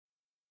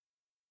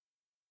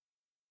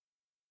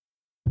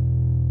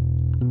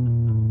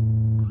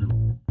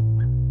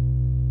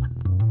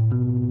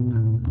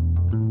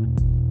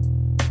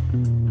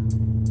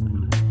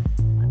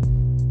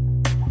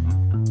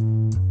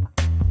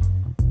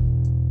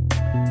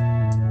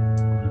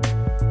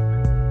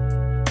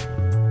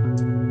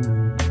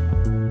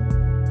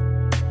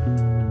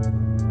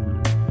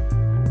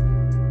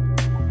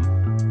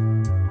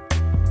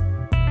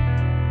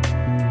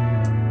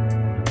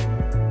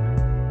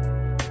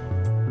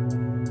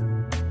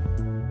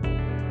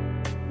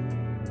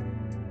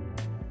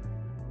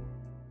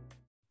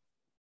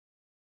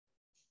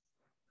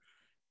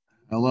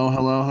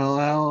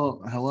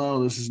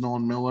Hello. This is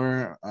Nolan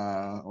Miller.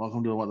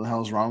 Welcome to What the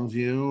Hell's Wrong with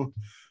You,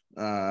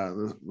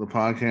 the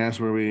podcast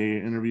where we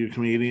interview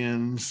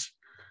comedians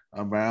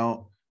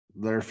about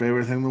their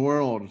favorite thing in the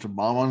world, to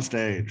bomb on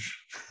stage.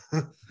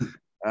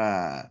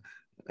 uh,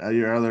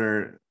 your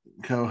other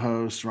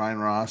co-host Ryan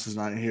Ross is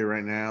not here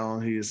right now.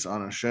 He's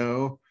on a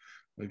show.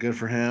 Good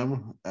for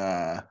him.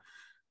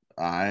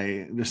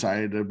 I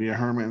decided to be a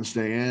hermit and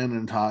stay in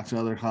and talk to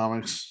other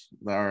comics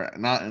that are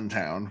not in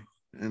town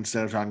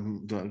instead of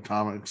talking to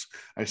comics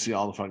I see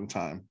all the fucking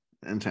time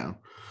in town.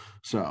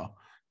 So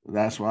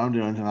that's what I'm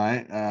doing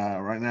tonight.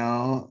 Right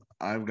now,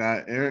 I've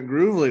got Eric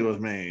Groovely with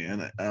me,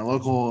 and a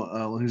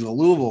local. He's a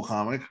Louisville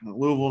comic,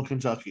 Louisville,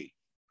 Kentucky.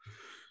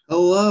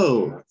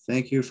 Hello,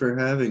 thank you for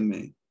having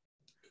me.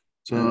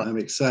 So I'm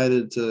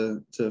excited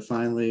to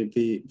finally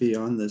be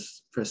on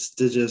this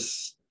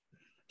prestigious.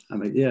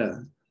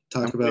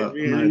 Talk about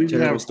my we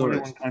terrible have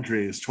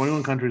stories.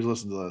 21 countries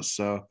listen to this,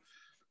 so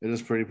it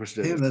is pretty Damn,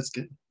 prestigious. that's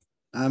good.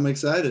 I'm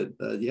excited.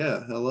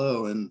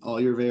 Hello in all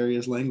your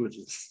various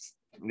languages.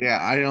 Yeah,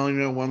 I only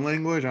know one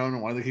language. I don't know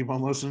why they keep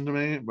on listening to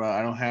me, but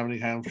I don't have any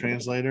kind of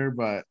translator.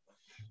 But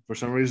for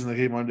some reason, they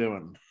keep on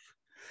doing.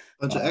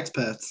 Bunch of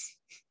expats.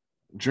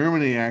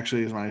 Germany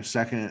actually is my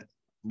second,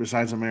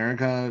 besides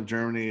America.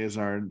 Germany is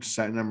our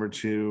set number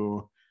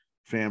 2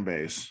 fan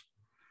base.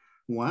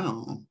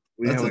 Wow,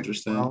 We that's have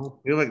interesting.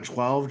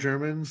 12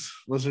 Germans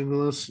listening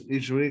to this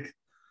each week.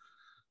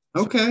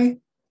 Okay,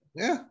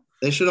 Yeah,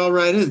 they should all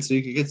write in so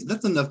you could get.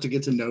 That's enough to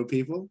get to know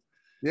people.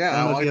 yeah.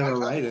 I don't know if you have a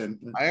write in.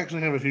 I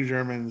actually have a few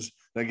Germans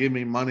that give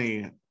me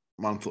money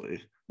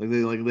monthly.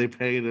 They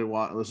pay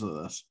to listen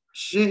to this.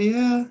 Shit,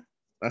 yeah.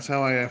 That's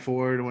how I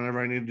afford whenever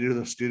I need to do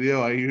the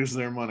studio. I use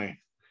their money.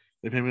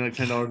 They pay me like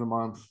 $10 a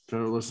month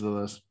to listen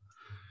to this.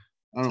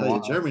 I don't Tell know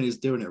you, why. Germany's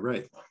doing it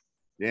right.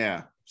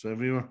 Yeah. So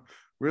if you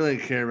really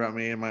care about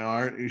me and my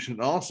art, you should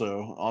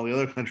also, all the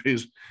other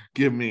countries,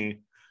 give me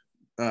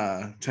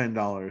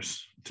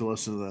 $10 to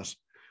listen to this.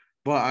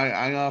 But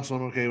I also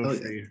am okay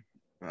with free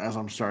as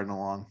I'm starting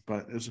along.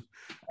 But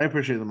I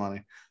appreciate the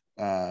money.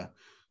 I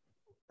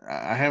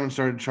haven't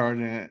started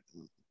charging it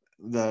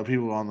the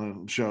people on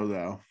the show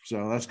though,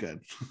 so that's good.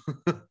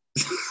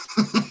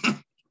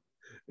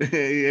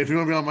 If you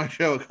want to be on my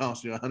show, it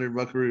costs you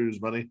 $100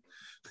 buddy.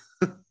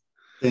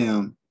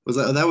 Damn. Was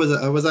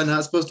I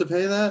not supposed to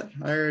pay that?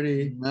 I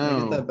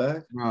get that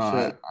back?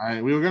 No,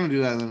 Shit. we were gonna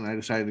do that, and then I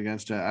decided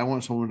against it. I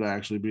want someone to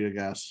actually be a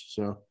guest,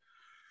 so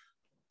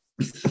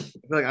I feel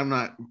like I'm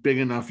not big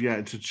enough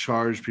yet to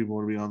charge people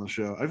to be on the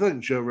show. I feel like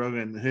Joe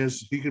Rogan,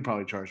 he could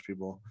probably charge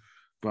people,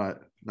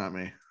 but not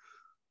me.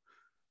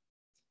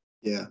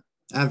 Yeah.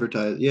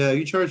 Advertise. Yeah,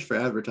 you charge for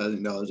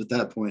advertising dollars at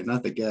that point,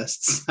 not the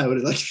guests. I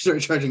would like to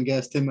start charging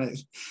guests. They might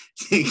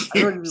think I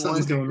feel like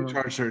something's going you wrong.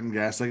 charge certain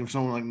guests, like if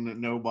someone like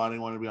nobody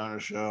wanted to be on a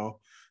show,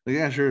 like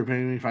yeah, sure,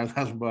 pay me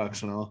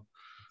 $5,000 and I'll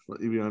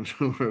let you be on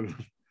Joe Rogan.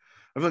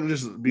 I feel like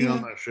just being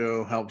on that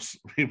show helps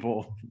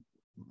people.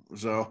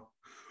 So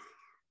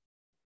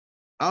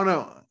I don't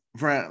know.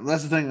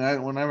 That's the thing.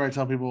 Whenever I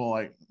tell people,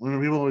 like,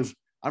 when people always,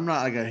 I'm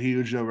not like a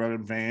huge Joe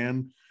Rogan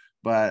fan,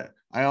 but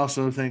I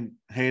also think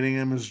hating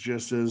him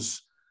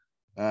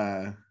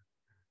uh,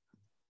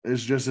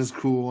 is just as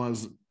cool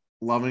as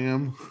loving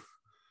him.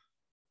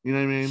 You know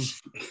what I mean?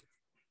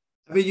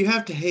 I mean, you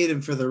have to hate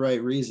him for the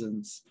right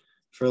reasons.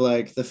 For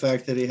like the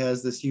fact that he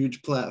has this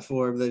huge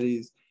platform that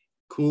he's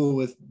cool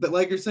with, but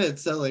like you said,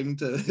 selling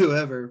to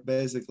whoever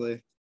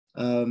basically,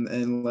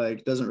 and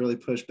like doesn't really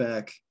push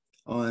back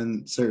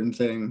on certain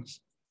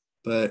things.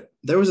 But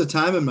there was a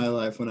time in my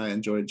life when I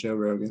enjoyed Joe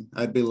Rogan.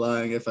 I'd be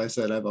lying if I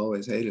said I've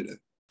always hated it.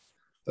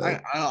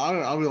 But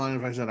I'll be lying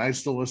if I said I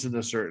still listen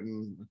to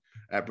certain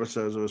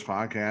episodes of his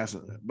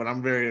podcast, but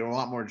I'm a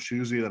lot more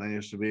choosy than I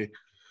used to be.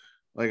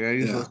 Like I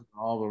used to listen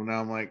to all of them. Now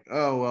I'm like,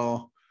 oh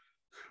well,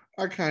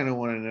 I kind of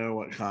want to know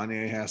what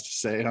Kanye has to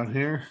say on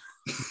here.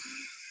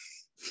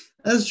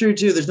 That's true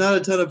too. There's not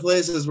a ton of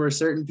places where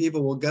certain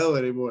people will go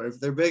anymore. If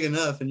they're big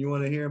enough and you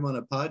want to hear them on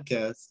a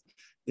podcast,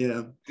 you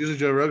know. Usually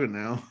Joe Rogan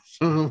now.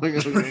 So I'm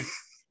like, okay.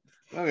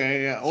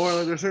 Okay, yeah. Or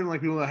like, there's certain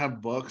like people that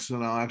have books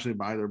and I'll actually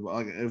buy their book.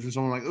 Like if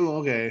someone like, oh,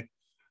 okay,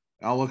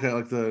 I'll look at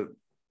like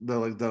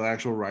the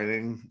actual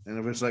writing, and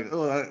if it's like,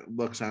 oh, that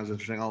book sounds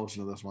interesting, I'll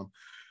listen to this one.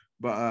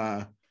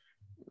 But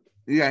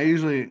yeah,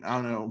 usually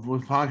I don't know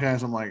with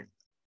podcasts, I'm like,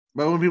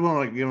 but when people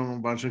are like give them a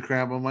bunch of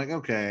crap, I'm like,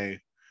 okay,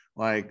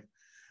 like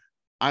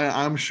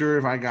I'm sure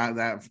if I got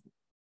that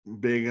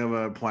big of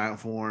a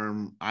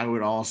platform, I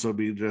would also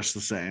be just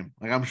the same.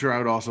 Like I'm sure I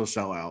would also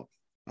sell out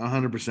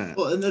 100%.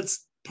 Well, and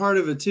that's part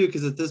of it too,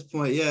 because at this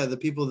point, yeah, the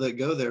people that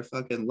go there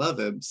fucking love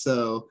him.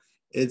 So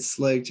it's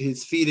like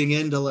he's feeding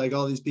into like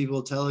all these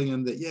people telling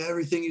him that, yeah,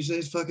 everything you say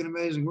is fucking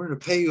amazing. We're gonna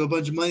pay you a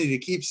bunch of money to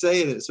keep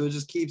saying it. So it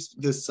just keeps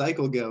this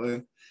cycle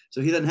going. So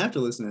he doesn't have to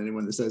listen to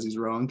anyone that says he's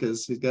wrong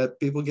because he's got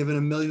people giving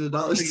him millions of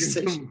dollars to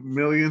say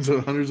millions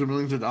of hundreds of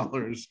millions of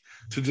dollars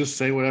to just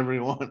say whatever he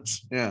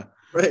wants. Yeah.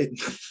 Right.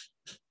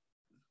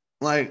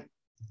 Like,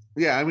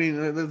 yeah, I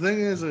mean, the thing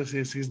is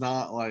he's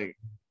not like,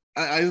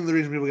 I think the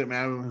reason people get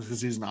mad at him is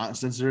because he's not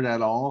censored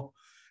at all.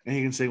 and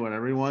he can say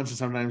whatever he wants. And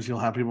sometimes he'll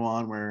have people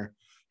on where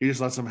he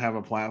just lets them have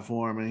a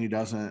platform and he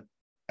doesn't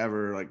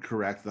ever like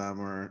correct them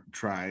or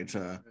try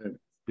to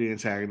be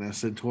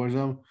antagonistic towards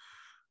them.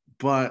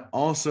 But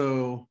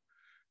also,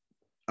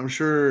 I'm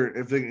sure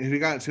if he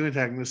got too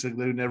antagonistic,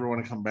 they would never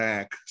want to come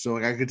back. So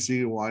like I could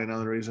see why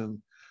another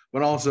reason.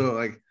 But also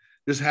like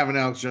just having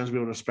Alex Jones be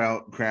able to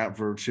spout crap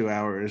for 2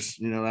 hours,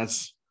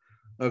 that's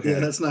okay. Yeah,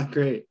 that's not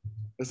great.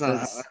 That's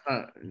not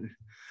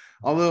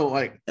although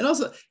like, and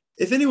also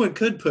if anyone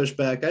could push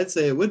back, I'd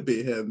say it would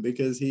be him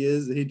because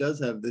he does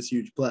have this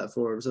huge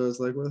platform. So it's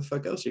like, where the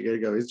fuck else you gonna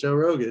go? He's Joe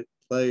Rogan.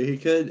 Like he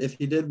could, if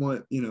he did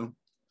want,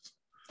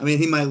 I mean,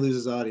 he might lose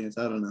his audience.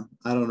 I don't know.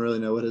 I don't really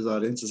know what his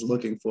audience is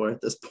looking for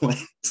at this point.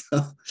 So.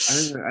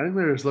 I think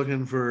they're just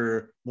looking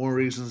for more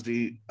reasons to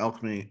eat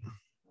elk meat.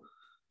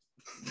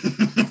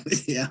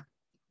 Yeah.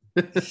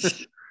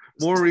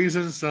 More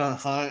reasons to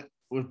hunt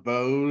with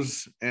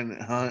bows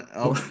and hunt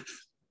elk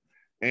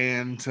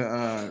and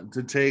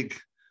to take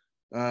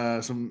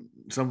some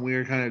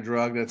weird kind of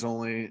drug that's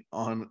only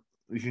on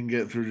you can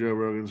get through Joe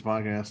Rogan's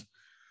podcast.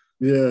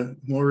 Yeah,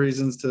 more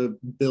reasons to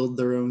build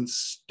their own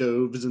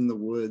stoves in the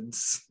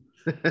woods.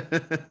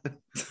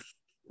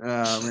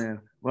 Oh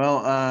man.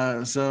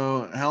 Well,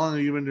 so how long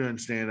have you been doing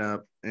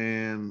stand-up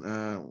and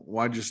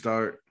why'd you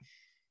start?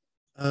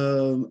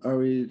 Are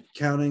we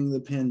counting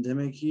the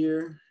pandemic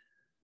year?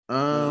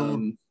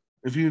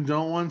 If you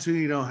don't want to,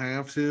 you don't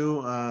have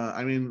to.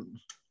 I mean,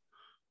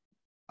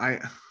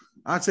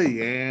 I'd say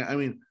yeah. I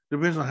mean,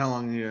 depends on how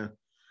long you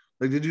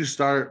like. Did you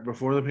start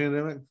before the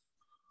pandemic?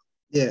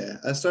 Yeah,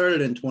 I started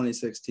in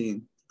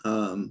 2016.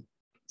 So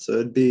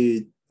it'd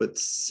be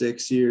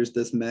 6 years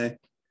this May.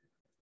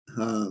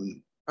 All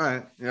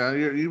right, yeah,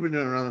 you've been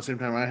doing it around the same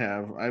time I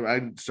have.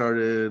 I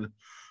started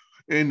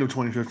end of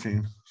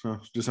 2015, so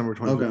December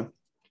 2015. Okay.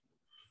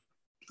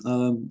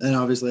 And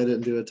obviously I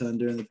didn't do a ton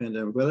during the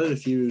pandemic, but I did a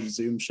few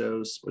Zoom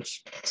shows,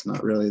 which is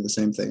not really the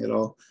same thing at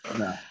all.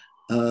 No.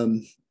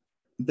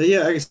 But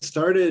yeah, I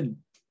started,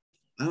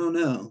 I don't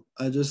know.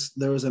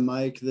 There was a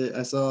mic that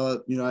I saw,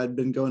 I'd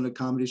been going to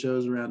comedy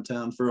shows around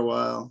town for a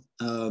while.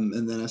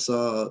 And then I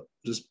saw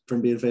just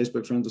from being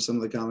Facebook friends with some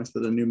of the comics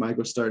that a new mic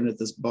was starting at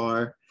this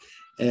bar.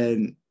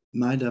 And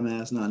my dumb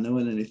ass, not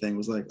knowing anything,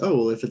 was like, oh,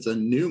 well, if it's a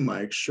new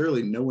mic,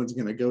 surely no one's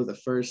going to go the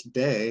first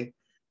day.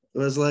 It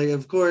was like,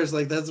 of course,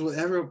 like that's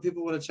what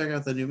people want to check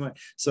out the new mic.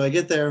 So I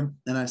get there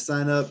and I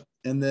sign up,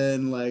 and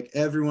then like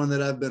everyone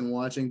that I've been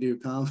watching do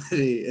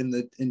comedy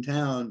in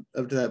town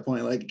up to that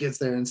point, like gets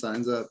there and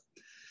signs up.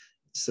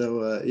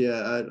 So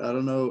yeah, I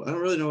don't know. I don't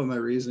really know what my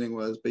reasoning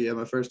was, but yeah,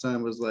 my first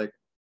time was like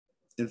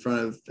in front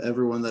of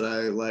everyone that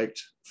I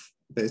liked,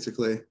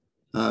 basically.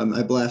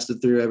 I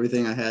blasted through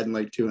everything I had in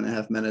like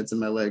 2.5 minutes,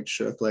 and my legs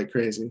shook like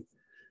crazy.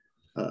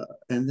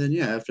 And then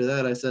yeah, after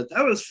that, I said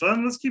that was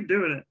fun. Let's keep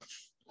doing it.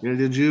 Yeah,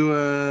 did you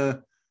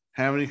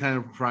have any kind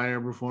of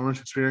prior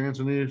performance experience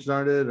when you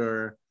started,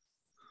 or?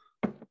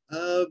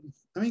 I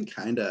mean,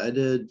 kinda. I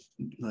did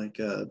like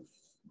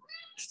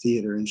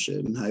theater and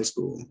shit in high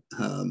school,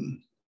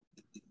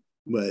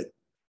 but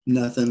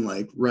nothing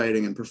like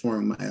writing and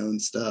performing my own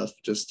stuff.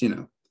 Just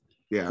yeah,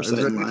 it's a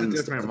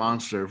different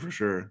monster for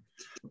sure.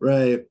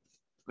 Right.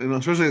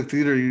 Especially in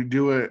theater, you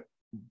do it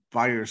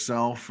by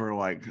yourself for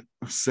like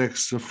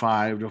 6 to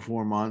 5 to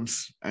 4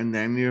 months, and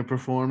then you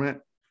perform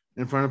it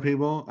in front of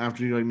people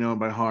after you like know it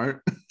by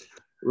heart.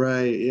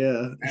 Right.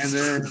 Yeah.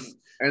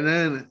 And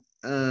then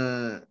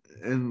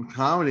in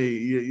comedy,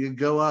 you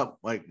go up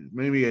like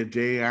maybe a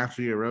day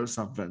after you wrote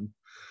something,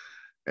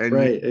 and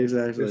right,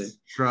 exactly,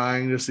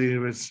 trying to see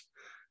if it's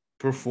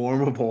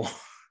performable.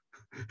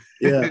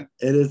 Yeah,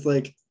 and it's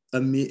like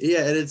and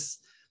it's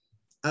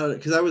I don't know,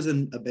 because I was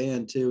in a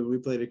band too, and we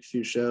played a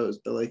few shows,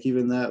 but like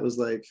even that was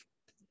like,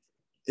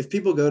 if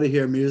people go to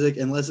hear music,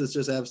 unless it's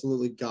just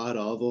absolutely god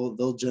awful,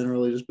 they'll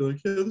generally just be like,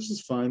 yeah, this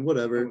is fine,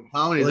 whatever.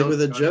 Comedy, like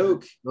with a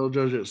joke, they'll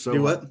judge it so.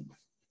 Do what?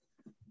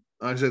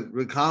 I said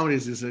the comedy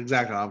is just the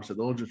exact opposite.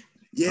 They'll just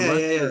yeah,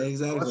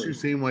 exactly. Unless you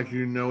seem like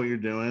you know what you're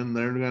doing,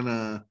 they're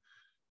gonna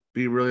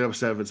be really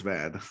upset if it's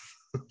bad.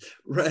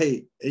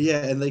 Right.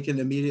 Yeah, and they can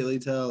immediately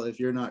tell if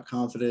you're not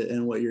confident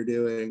in what you're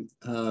doing.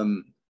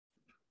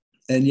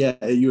 And you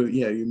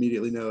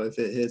immediately know if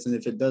it hits, and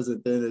if it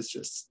doesn't, then it's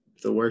just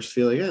the worst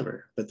feeling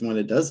ever. But when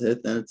it does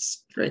hit, then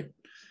it's great.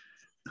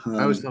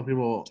 I always tell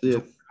people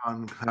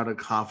on how to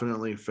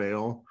confidently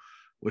fail,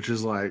 which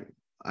is like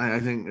I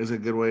think is a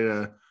good way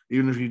to,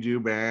 even if you do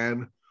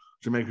bad,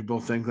 to make people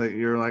think that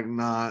you're like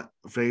not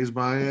fazed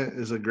by it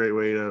is a great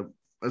way to.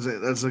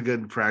 That's a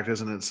good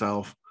practice in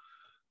itself.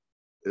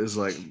 Is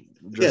like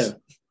just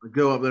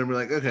go up there and be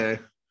like, okay,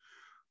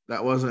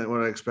 that wasn't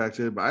what I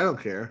expected, but I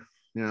don't care,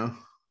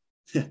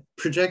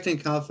 Projecting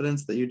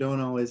confidence that you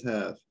don't always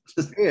have.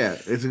 Yeah,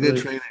 it's a good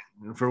training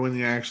for when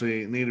you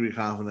actually need to be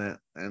confident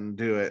and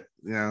do it.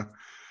 Yeah.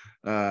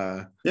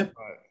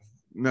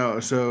 No,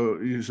 so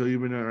you've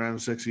been doing it around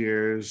 6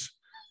 years.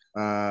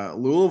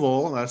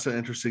 Louisville, that's an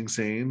interesting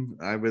scene.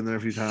 I've been there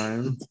a few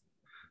times.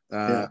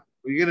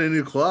 We get a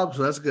new club,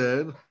 so that's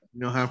good.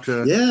 You don't have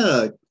to.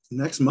 Yeah,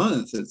 next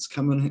month. It's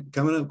coming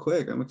up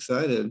quick. I'm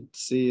excited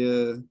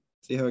to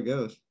see how it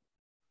goes.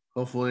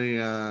 Hopefully,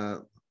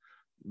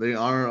 they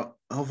are.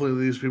 Hopefully,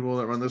 these people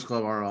that run this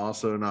club are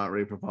also not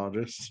rape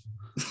apologists.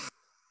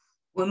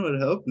 One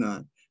would hope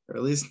not, or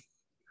at least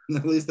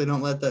they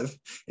don't let that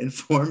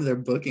inform their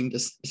booking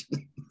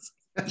decisions.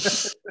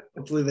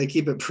 Hopefully, they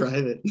keep it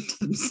private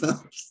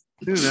themselves.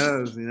 Who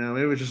knows?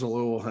 Maybe it's just a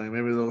little thing.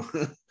 Maybe they'll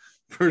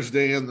first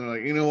day in, they're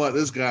like, you know what,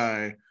 this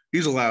guy,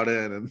 he's allowed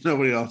in, and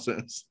nobody else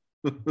is.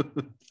 I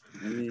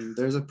mean,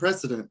 there's a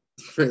precedent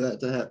for that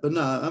to happen. But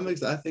no, I'm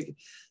excited.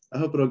 I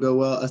hope it'll go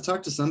well. I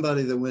talked to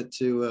somebody that went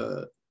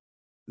to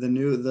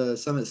the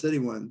Summit City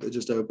one that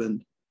just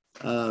opened.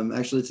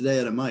 Actually today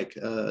at a mic,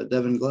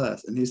 Devin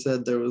Glass, and he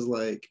said there was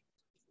like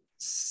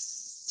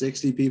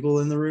 60 people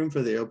in the room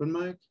for the open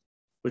mic,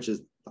 which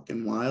is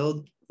fucking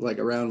wild. Like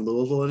around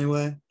Louisville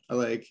anyway.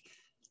 Like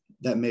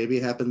that maybe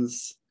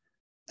happens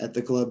at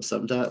the club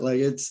sometime.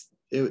 Like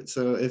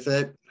so if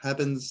that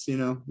happens,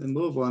 in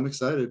Louisville, I'm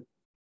excited.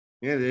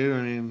 Yeah, dude.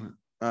 I mean,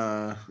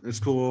 it's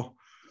cool.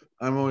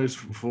 I'm always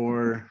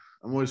for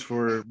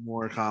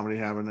more comedy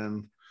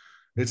happening.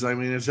 It's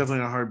definitely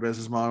a hard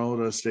business model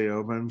to stay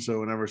open. So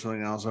whenever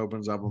something else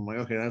opens up, I'm like,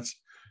 okay,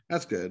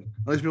 that's good.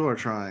 At least people are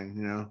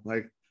trying,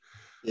 like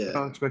Yeah. I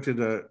don't expect it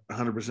to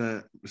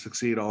 100%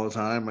 succeed all the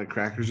time. Like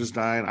Crackers just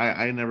died.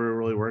 I never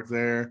really worked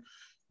there.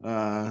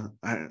 I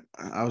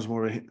was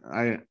more of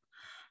a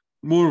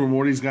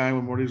Morty's guy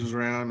when Morty's was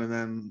around, and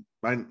then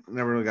I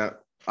never really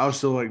I was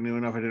still like new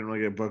enough. I didn't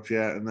really get booked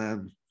yet, and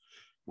then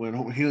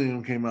when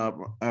Helium came up,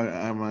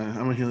 I'm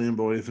a Helium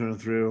boy through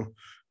and through.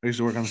 I used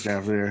to work on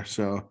staff there,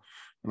 so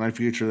and I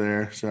feature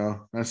there.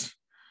 So that's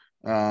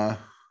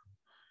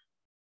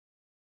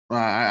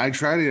I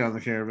tried to get on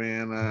the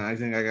Caravan. I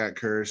think I got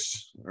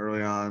cursed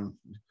early on.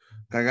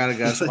 I got a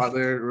guest spot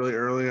there really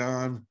early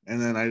on,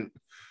 and then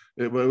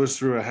it was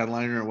through a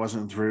headliner. It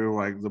wasn't through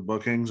like the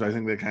bookings. I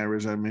think they kind of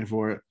resent me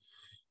for it.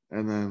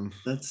 And then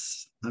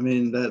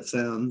that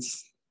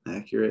sounds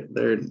accurate.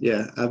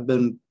 I've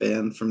been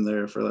banned from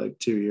there for like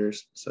 2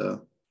 years.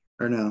 So,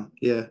 or no,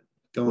 yeah,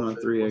 going on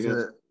 3, I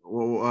guess.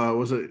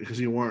 Was it because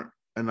you weren't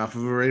enough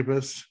of a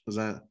rapist? Was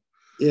that?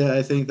 Yeah,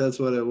 I think that's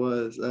what it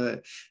was.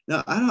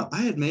 No,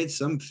 I had made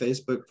some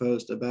Facebook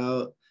post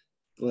about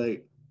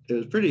like it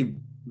was pretty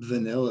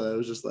vanilla. It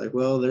was just like,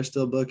 well, they're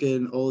still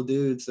booking old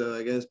dudes, so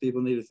I guess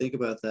people need to think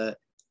about that.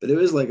 But it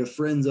was like a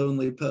friends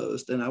only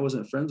post, and I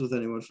wasn't friends with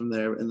anyone from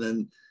there. And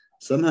then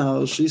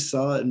somehow she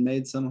saw it and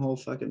made some whole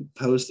fucking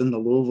post in the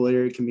Louisville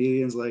area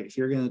comedians like, if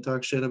you're gonna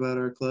talk shit about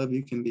our club,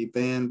 you can be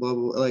banned. Blah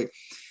blah. Blah. Like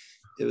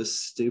it was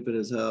stupid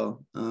as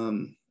hell.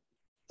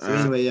 So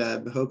anyway, yeah,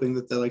 I'm hoping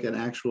that they're like an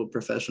actual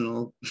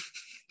professional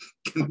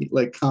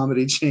like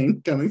comedy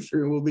chain coming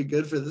through will be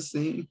good for the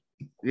scene.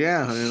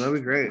 Yeah, I mean, that'd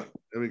be great.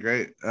 That'd be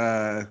great.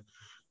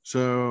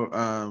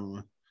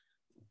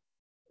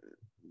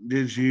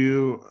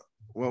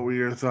 What were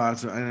your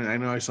thoughts? I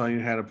know I saw you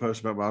had a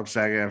post about Bob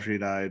Saget after he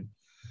died.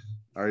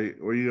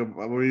 Were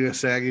you a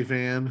Saggy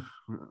fan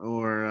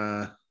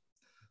or?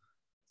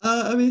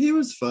 I mean, he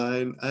was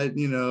fine. I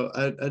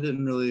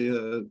didn't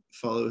really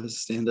follow his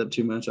stand up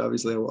too much.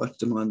 Obviously, I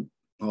watched him on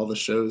all the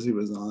shows he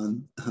was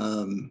on.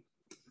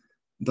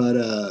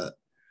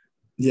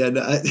 Yeah,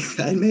 no,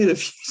 I made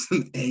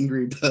some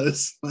angry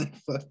posts, like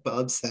fuck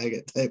Bob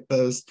Saget type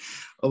posts,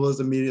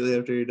 almost immediately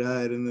after he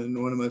died. And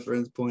then one of my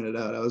friends pointed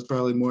out I was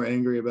probably more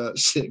angry about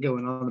shit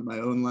going on in my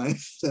own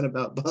life than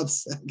about Bob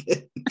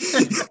Saget.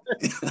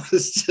 I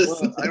was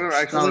just I was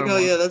like, oh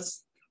yeah,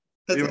 that's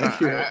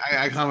accurate.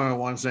 I commented on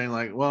one saying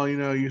like, well,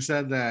 you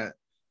said that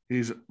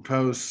he's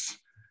post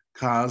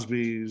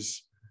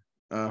Cosby's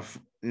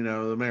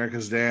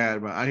America's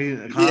Dad, but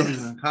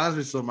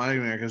Cosby's still my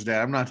America's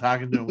Dad. I'm not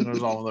talking to him when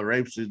there's all the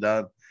rapes he's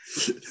done.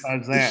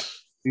 Besides that,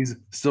 he's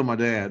still my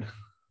dad.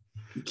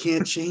 You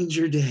can't change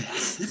your dad.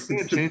 You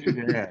can't change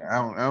your dad. I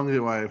don't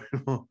get why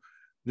people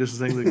just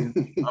think they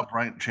can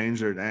upright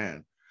change their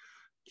dad.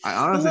 I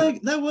honestly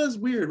that was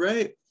weird,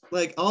 right?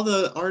 Like all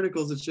the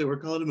articles and shit were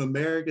calling him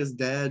America's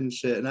Dad and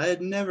shit, and I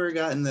had never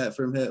gotten that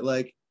from him.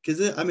 Like, I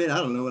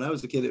don't know. When I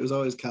was a kid, it was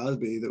always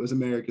Cosby that was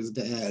America's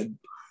Dad.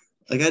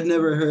 Like I'd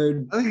never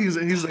heard. I think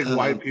he's like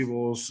white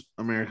people's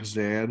America's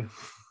Dad.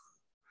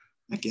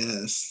 I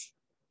guess.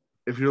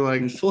 If you're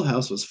like, Full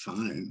House was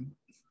fine.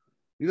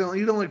 You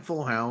don't like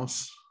Full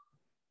House?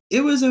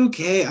 It was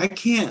okay. I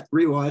can't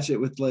rewatch it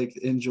with like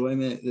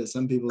enjoyment that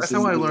some people. That's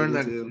how I learned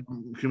that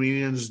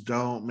comedians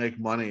don't make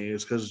money.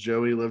 Is because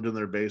Joey lived in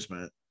their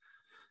basement,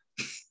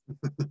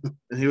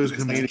 and he was a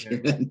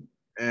comedian.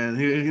 And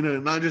he,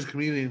 not just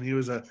comedian. He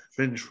was a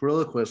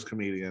ventriloquist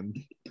comedian.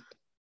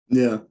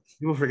 Yeah.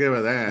 People forget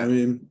about that. I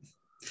mean,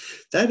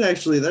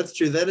 that's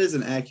true. That is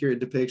an accurate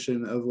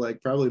depiction of like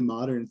probably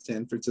modern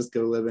San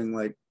Francisco living,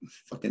 like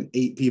fucking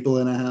 8 people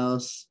in a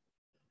house.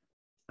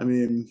 I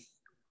mean,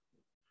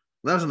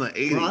 that was in the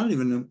 80s. Well, I don't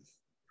even know.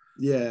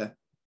 Yeah.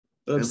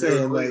 But I'm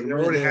saying like they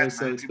already had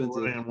so people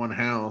living in one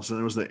house, and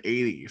it was the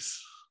 80s.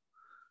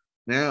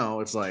 Now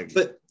it's like,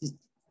 but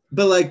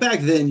But like back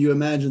then, you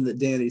imagine that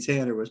Danny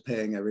Tanner was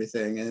paying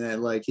everything, and that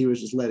like he was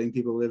just letting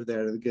people live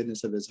there out of the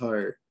goodness of his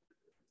heart.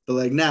 But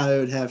like now, it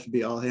would have to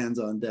be all hands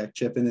on deck,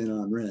 chipping in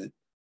on rent.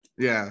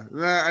 Yeah,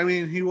 I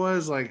mean, he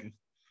was like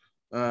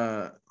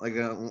a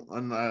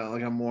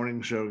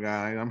morning show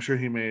guy. I'm sure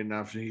he made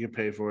enough so he could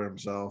pay for it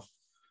himself.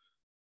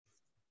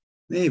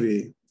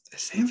 Maybe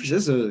San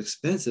Francisco is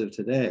expensive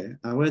today.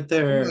 I went Like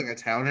there. a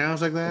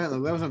townhouse like that.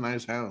 Like, that was a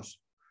nice house.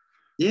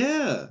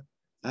 Yeah,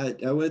 I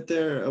went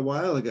there a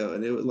while ago,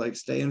 and it was like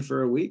staying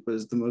for a week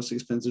was the most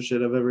expensive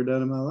shit I've ever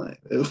done in my life.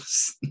 It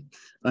was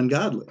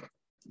ungodly.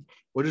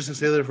 Well, just to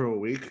stay there for a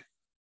week.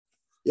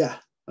 Yeah,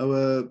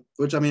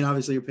 which I mean,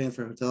 obviously you're paying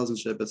for hotels and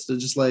shit, but still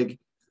just like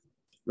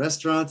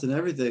restaurants and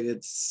everything.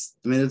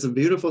 I mean, it's a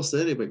beautiful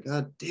city, but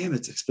god damn,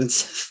 it's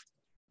expensive.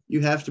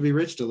 You have to be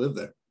rich to live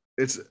there.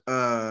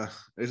 I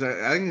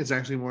think it's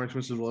actually more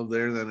expensive to live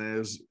there than it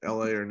is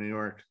LA or New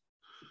York.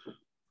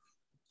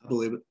 I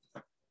believe it.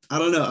 I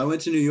don't know. I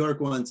went to New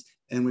York once,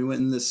 and we went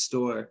in this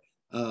store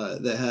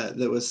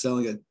that was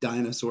selling a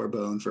dinosaur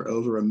bone for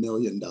over $1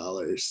 million,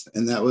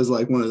 and that was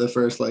like one of the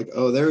first like,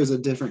 oh, there is a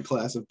different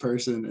class of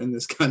person in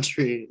this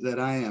country that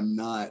I am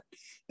not.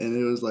 And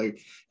it was like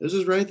it was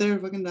just right there,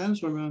 fucking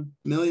dinosaur bone,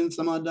 million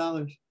some odd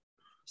dollars.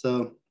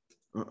 So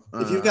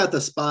if you've got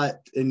the spot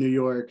in New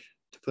York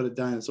to put a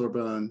dinosaur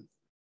bone,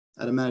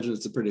 I'd imagine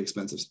it's a pretty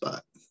expensive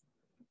spot.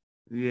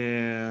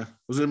 Yeah,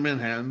 was it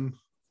Manhattan?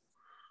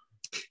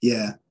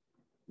 Yeah,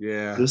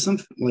 Yeah, it was some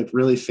like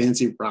really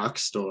fancy rock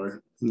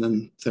store, and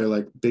then their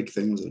like big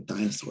thing was a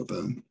dinosaur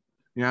bone.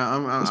 yeah.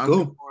 That's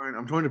cool.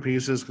 I'm torn to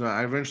pieces because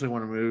I eventually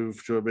want to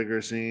move to a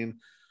bigger scene,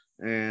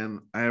 and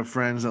I have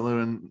friends that live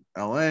in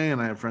LA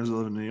and I have friends that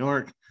live in New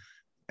York,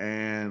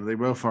 and they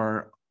both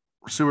are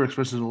super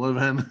expensive to live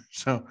in.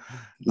 So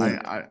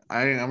Yeah,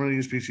 I'm going to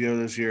use PTO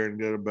this year and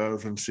go to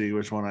both and see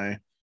which one I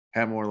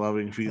have more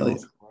loving hell yeah,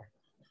 feels for.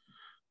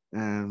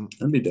 And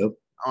that'd be dope.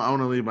 I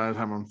want to leave by the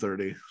time I'm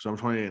 30. So I'm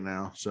 28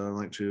 now. So in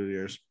like 2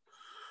 years.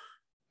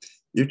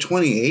 You're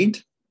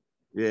 28.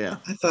 Yeah.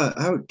 I thought,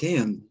 oh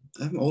damn,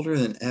 I'm older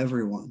than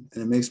everyone,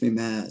 and it makes me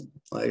mad.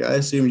 Like I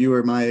assumed you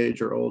were my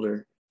age or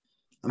older.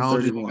 I'm How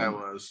old do you think I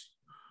 31. was?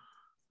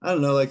 I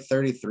don't know, like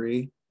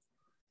 33.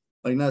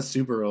 Like not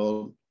super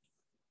old.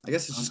 I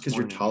guess it's I'm just because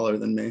you're 20. taller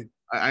than me.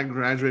 I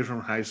graduated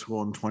from high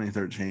school in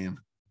 2013.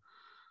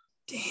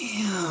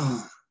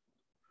 Damn,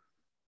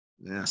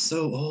 Yeah.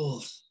 so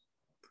old.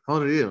 How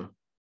old are you?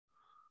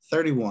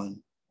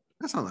 31.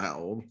 That's not that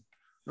old.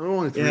 We're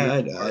only 3 years Yeah,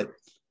 I died. apart.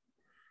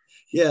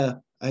 Yeah,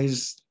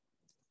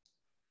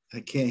 I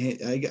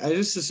can't. I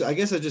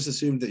guess I just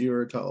assumed that you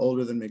were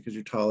older than me because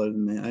you're taller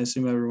than me. I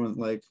assume everyone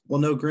like. Well,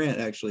 no, Grant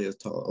actually is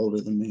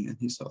older than me, and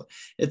he's tall.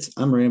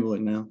 I'm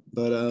rambling now,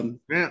 but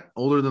Yeah,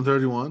 older than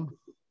 31.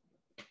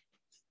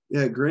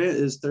 yeah, Grant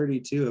is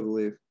 32, I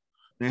believe.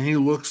 Man, he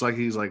looks like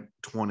he's like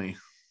 20.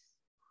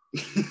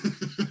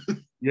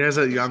 He has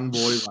that young boy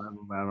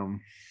vibe about him.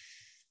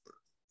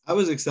 I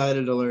was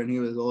excited to learn he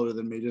was older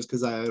than me just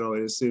because I had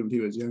always assumed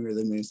he was younger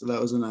than me. So that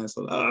was a nice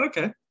little. Oh,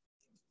 okay.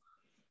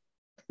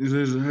 He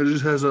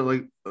just has that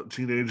like a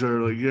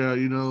teenager, like, yeah,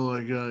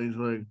 like, he's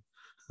like,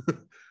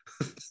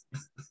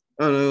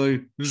 I don't know,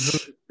 like,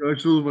 I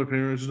still live with my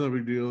parents. It's not a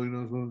big deal,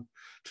 So.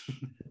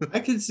 I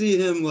could see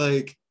him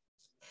like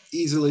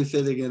easily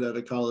fitting in at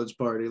a college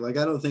party. Like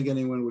I don't think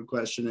anyone would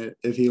question it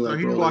if he No, like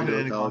he'd rolled walk into a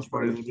into any college college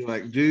party party. and be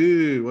like,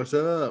 dude, what's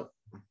up?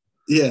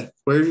 Yeah,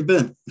 where have you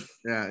been?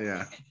 Yeah,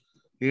 yeah.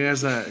 He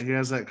has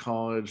that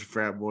college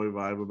frat boy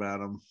vibe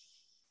about him.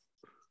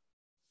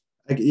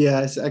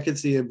 Yeah, I could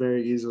see it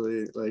very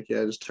easily. Like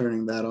yeah, just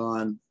turning that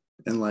on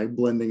and like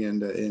blending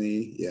into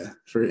any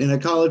for in a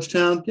college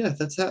town. Yeah,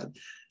 that's how.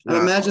 I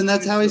Yeah. imagine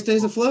that's how he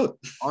stays afloat.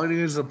 All he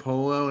needs is a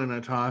polo and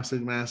a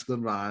toxic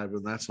masculine vibe,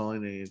 and that's all he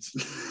needs.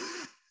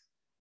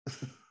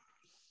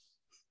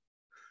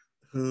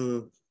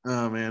 Oh,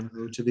 Oh man.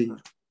 to be.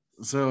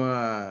 So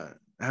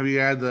have you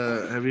had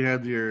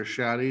your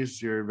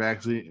shotties, your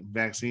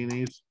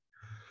vaccines?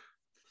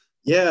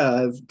 Yeah,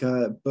 I've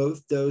got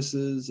both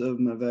doses of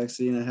my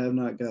vaccine. I have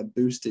not got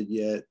boosted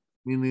yet.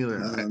 Me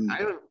neither. I Um,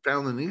 haven't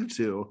found the need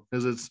to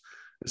because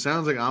it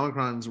sounds like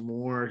Omicron's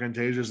more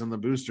contagious than the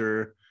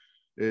booster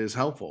is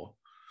helpful.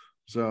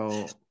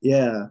 So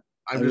yeah,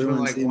 I've just been everyone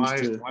like, seems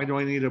to. why do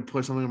I need to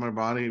put something in my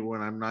body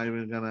when I'm not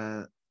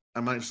even I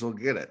might still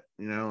get it,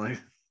 like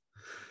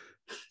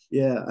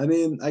Yeah, I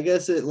mean, I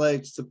guess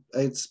it's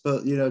it's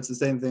the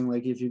same thing.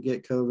 Like if you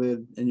get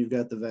COVID and you've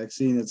got the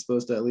vaccine, it's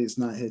supposed to at least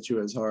not hit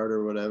you as hard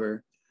or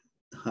whatever.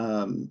 they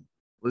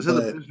said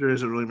the But booster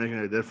isn't really making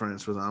a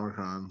difference with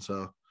Omicron.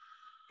 So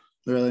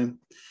really,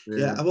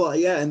 yeah. yeah, well,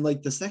 yeah, and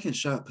like the second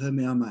shot put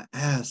me on my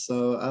ass,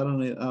 so I don't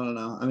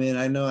know. I mean,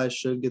 I know I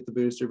should get the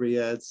booster, but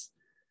yeah,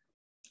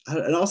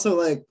 and also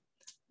like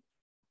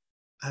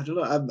I don't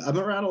know. I'm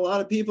around a lot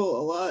of people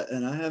a lot,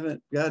 and I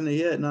haven't gotten it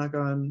yet. Knock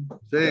on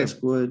Same. desk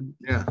wood.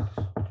 Yeah.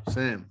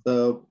 Same.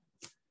 So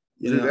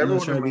Dude, I'm not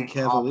everyone trying in to be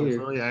my office, cavalier.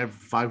 really, I have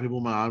 5 people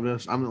in my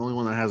office. I'm the only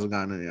one that hasn't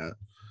gotten it yet.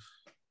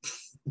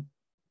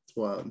 It's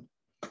wild.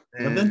 I've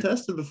been And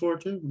tested before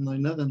too. I'm like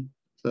nothing.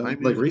 So My like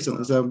music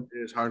recently. So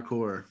is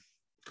hardcore.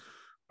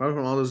 Probably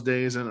from all those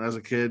days and as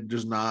a kid,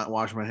 just not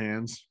wash my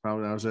hands.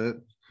 Probably that was it.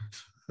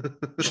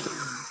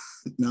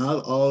 no,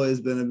 I've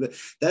always been a bit.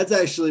 That's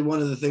actually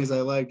one of the things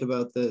I liked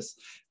about this.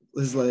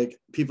 Was like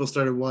people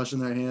started washing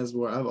their hands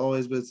more. I've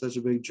always been such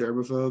a big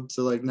germaphobe.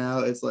 So like now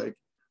it's like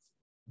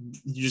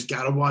you just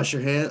gotta wash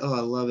your hand. Oh, I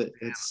love it.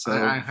 It's I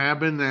so have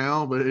been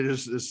now, but it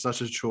is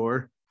such a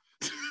chore.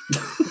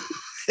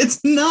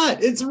 it's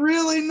not. It's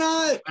really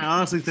not. I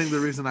honestly think the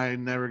reason I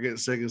never get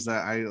sick is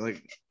that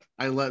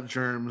I let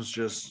germs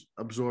just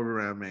absorb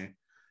around me.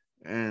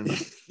 And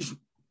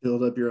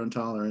Build up your own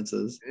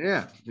tolerances.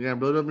 yeah,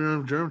 build up your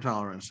own germ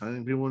tolerance. I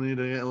think people need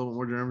to get a little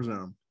more germs in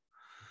them.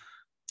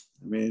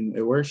 I mean,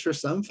 it works for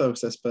some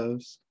folks, I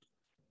suppose.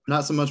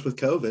 Not so much with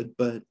COVID,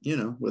 but you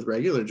know, with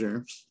regular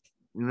germs.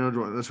 You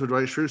know, that's what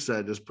Dwight Schrute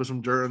said. Just put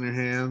some dirt on your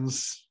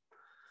hands.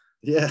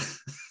 Yeah.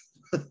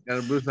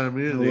 Got to boost that A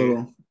immunity.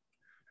 little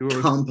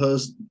People,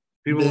 compost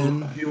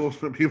bin.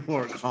 people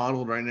are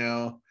coddled right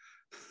now.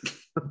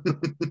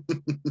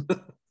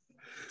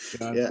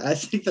 Yeah, I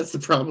think that's the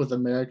problem with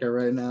America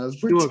right now.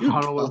 Is we're People are too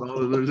coddled with all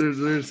coddled.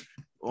 there's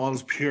all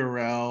this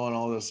Purell and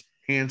all this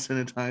hand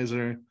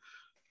sanitizer.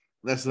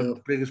 That's the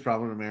Yep. biggest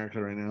problem in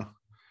America right now.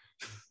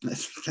 I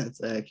think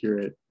that's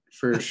accurate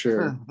for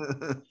sure.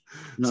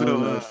 Not So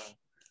enough.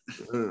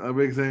 a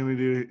big thing we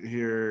do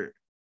here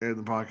in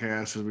the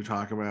podcast is we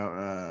talk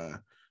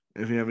about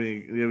if you have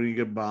any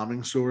good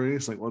bombing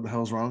stories, like what the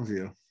hell's wrong with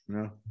you? You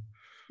know?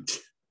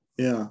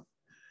 Yeah.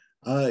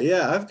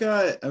 Yeah,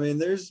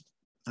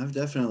 I've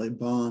definitely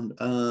bombed.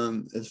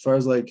 As far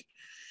as like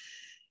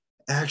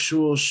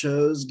actual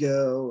shows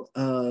go,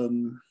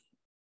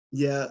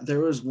 yeah, there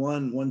was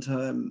one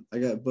time I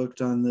got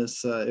booked on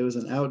this. It was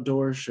an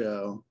outdoor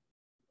show,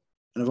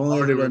 and I've only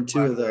Already ever done written, two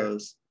by of the way.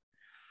 those.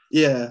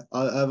 Yeah,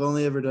 I've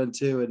only ever done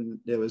two, and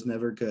it was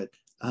never good.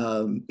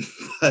 Um,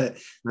 but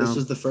this No.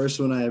 was the first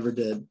one I ever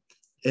did,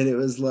 and it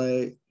was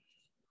like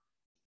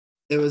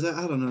it was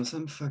I don't know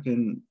some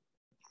fucking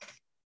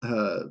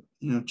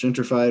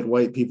gentrified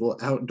white people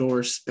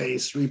outdoor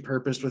space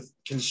repurposed with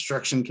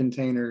construction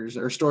containers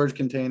or storage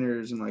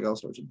containers and like all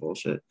sorts of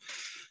bullshit.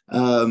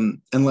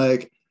 And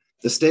like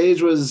the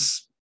stage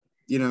was,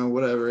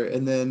 whatever.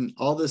 And then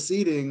all the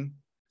seating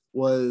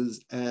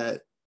was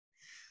at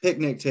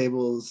picnic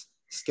tables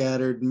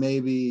scattered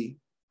maybe,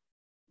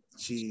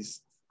 geez,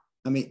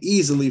 I mean,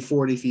 easily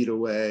 40 feet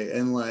away.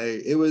 And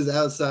like it was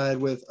outside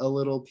with a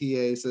little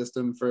PA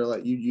system for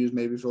like you'd use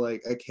maybe for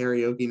like a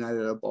karaoke night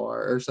at a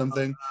bar or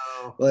something.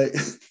 Oh, Like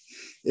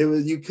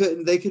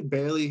they could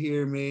barely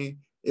hear me.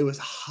 It was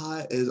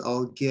hot as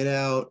all get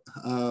out.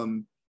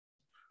 And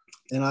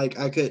I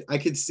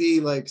could see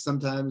like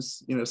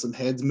sometimes, some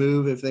heads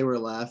move if they were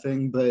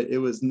laughing, but it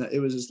was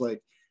just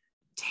like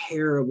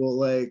terrible.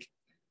 Like,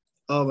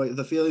 oh my,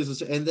 the feelings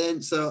was, and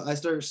then so I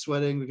started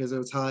sweating because it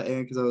was hot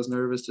and because I was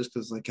nervous, just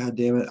because like, God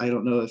damn it, I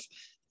don't know if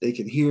they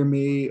can hear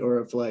me or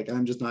if like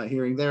I'm just not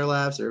hearing their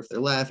laughs or if they're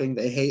laughing.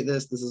 They hate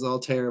this. This is all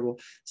terrible.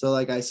 So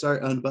like I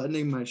start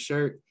unbuttoning my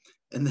shirt,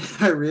 and then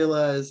I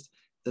realized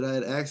that I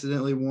had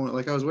accidentally worn,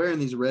 like I was wearing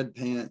these red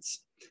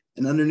pants,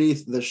 and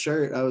underneath the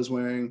shirt I was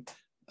wearing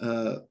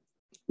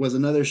was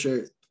another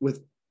shirt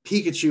with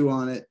Pikachu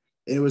on it,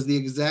 and it was the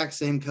exact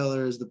same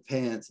color as the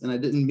pants, and I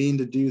didn't mean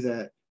to do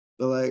that,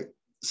 but like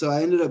so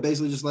I ended up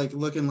basically just like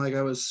looking like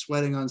I was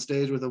sweating on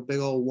stage with a big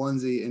old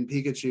onesie and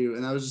Pikachu.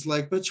 And I was just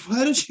like, but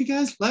why don't you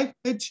guys like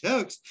my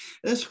jokes?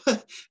 That's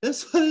what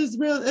is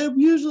real.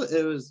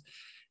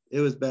 It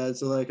was bad.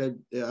 So like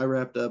I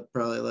wrapped up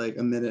probably like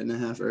a minute and a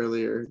half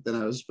earlier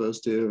than I was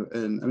supposed to.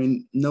 And I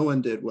mean, no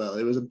one did well.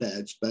 It was a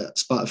bad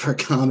spot for a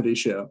comedy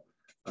show.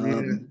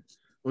 yeah.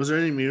 Was there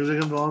any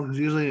music involved? Because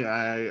usually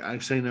I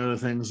say no to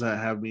things that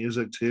have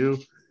music too.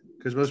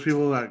 Because most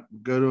people that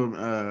go to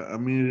a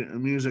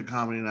music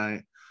comedy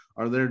night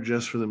are there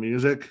just for the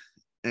music,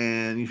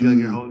 and you feel like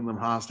you're mm. holding them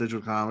hostage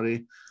with comedy.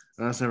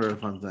 And that's never a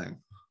fun thing.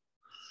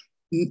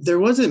 There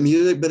wasn't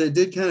music, but it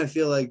did kind of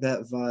feel like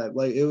that vibe.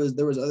 Like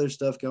there was other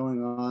stuff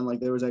going on. Like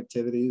there was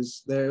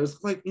activities there. It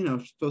was like,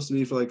 supposed to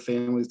be for like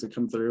families to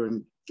come through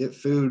and get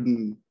food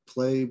and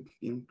play,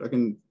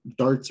 fucking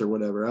darts or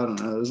whatever. I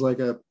don't know. It was like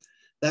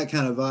that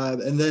kind of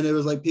vibe. And then it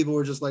was like people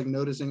were just like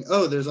noticing,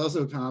 oh, there's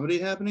also comedy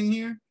happening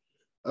here.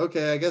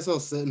 Okay, I guess I'll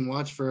sit and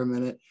watch for a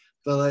minute.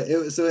 But like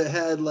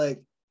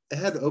it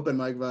had open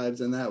mic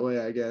vibes in that way,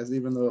 I guess,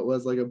 even though it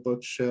was like a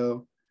booked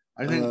show.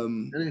 I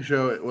think any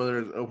show, whether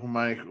it's open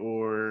mic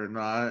or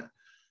not,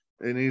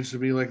 it needs to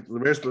be like the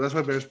Bears. That's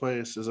why Bears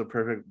Place is a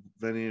perfect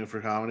venue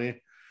for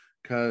comedy,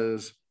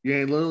 because you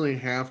literally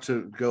have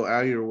to go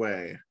out of your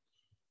way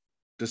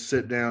to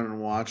sit down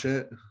and watch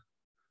it.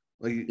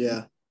 Like,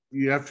 yeah.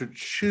 you have to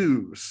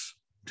choose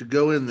to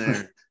go in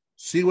there,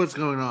 see what's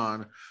going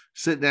on,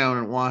 sit down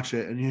and watch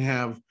it, and you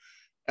have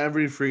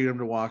every freedom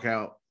to walk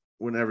out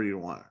whenever you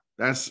want.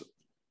 That's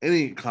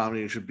any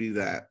comedy should be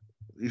that.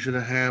 You should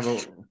have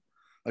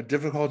a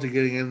difficulty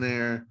getting in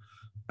there.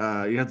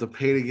 You have to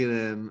pay to get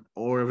in,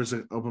 or if it's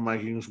an open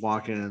mic, you can just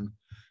walk in,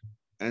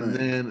 and Right.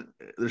 then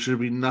there should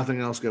be nothing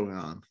else going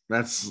on.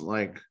 That's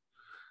like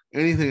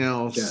Anything Yeah.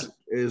 else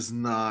is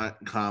not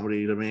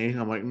comedy to me.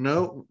 I'm like,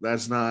 nope,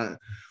 that's not.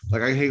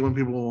 Like, I hate when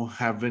people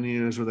have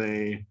venues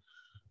where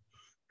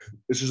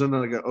it's just under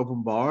like an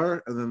open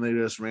bar, and then they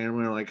just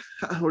randomly are like,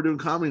 "We're doing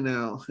comedy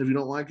now. If you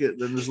don't like it,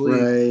 then just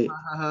leave."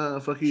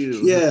 Right. Fuck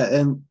you. Yeah,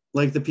 and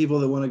like the people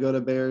that want to go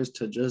to Bears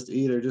to just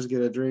eat or just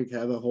get a drink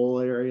have a whole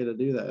area to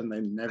do that, and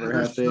they never And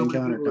have there's to so many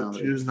encounter people that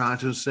comedy. choose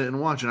not to sit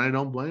and watch, and I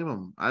don't blame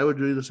them. I would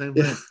do the same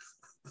Yeah,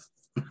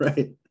 thing.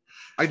 right.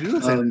 I do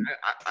the same thing. Um,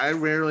 I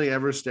rarely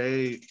ever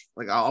stay.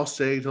 Like, I'll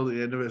stay till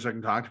the end of it so I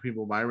can talk to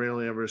people, but I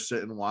rarely ever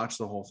sit and watch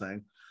the whole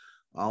thing.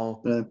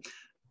 I'll uh,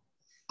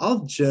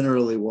 I'll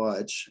generally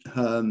watch.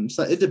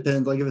 So it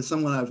depends. Like if it's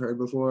someone I've heard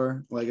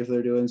before, like if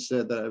they're doing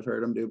shit that I've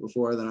heard them do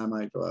before, then I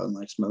might go out and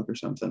like smoke or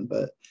something.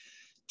 But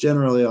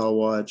generally, I'll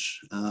watch.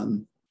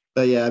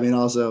 But yeah, I mean,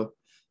 also,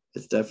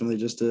 it's definitely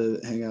just to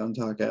hang out and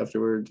talk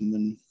afterwards and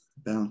then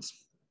bounce.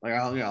 like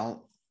I'll yeah.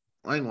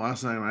 I think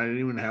last night I didn't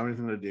even have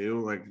anything to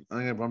do. Like, I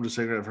think I bumped a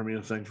cigarette from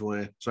you,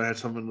 thankfully, so I had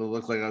something to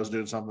look like I was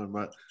doing something.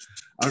 But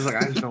I was like,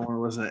 I just don't want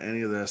to listen to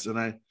any of this, and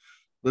I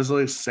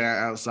literally sat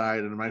outside,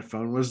 and my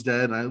phone was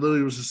dead, and I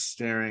literally was just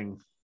staring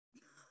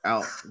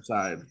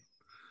outside.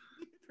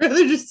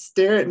 Rather just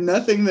stare at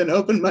nothing than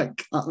open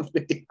mic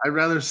comedy. I'd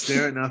rather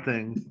stare at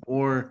nothing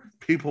or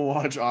people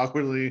watch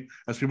awkwardly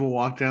as people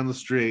walk down the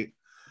street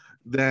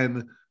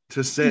than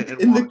to sit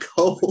and in the watch.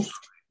 cold.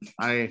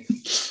 I've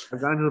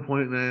gotten to the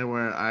point now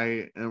where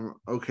I am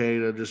okay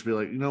to just be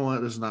like, you know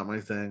what, this is not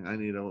my thing. I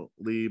need to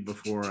leave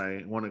before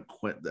I want to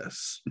quit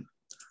this.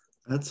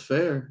 That's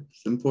fair.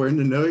 It's important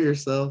to know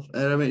yourself.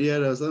 And I mean, yeah,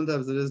 no,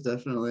 sometimes it is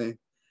definitely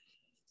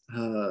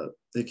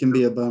it can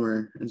be a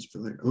bummer. And just be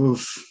like,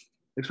 oof.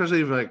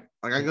 Especially if like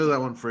I go to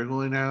that one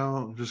frequently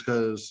now, just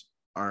because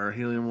our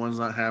helium one's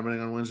not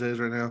happening on Wednesdays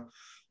right now.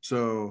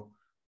 So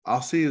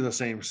I'll see the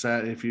same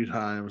set a few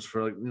times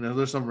for like,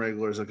 there's some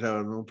regulars that go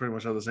and they'll pretty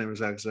much have the same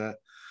exact set.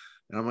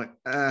 And I'm like,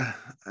 I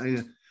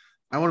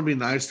want to be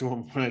nice to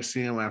them when I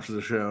see them after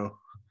the show.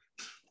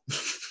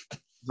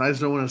 I just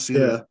don't want to see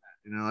their set.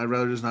 I'd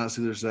rather just not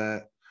see their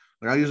set.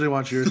 Like, I usually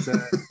watch your set.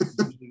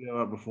 You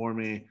go up before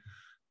me,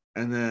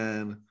 and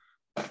then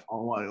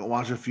I'll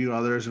watch a few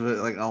others of it.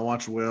 Like, I'll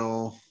watch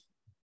Will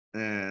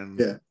and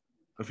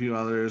a few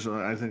others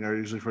I think are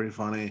usually pretty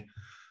funny.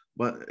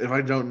 But if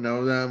I don't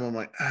know them, I'm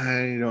like,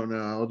 I don't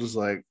know. I'll just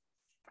like,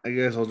 I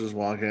guess I'll just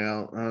walk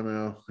out. I don't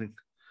know.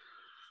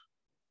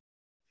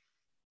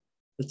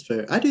 That's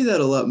fair. I do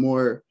that a lot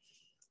more.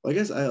 Well, I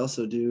guess I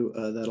also do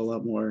that a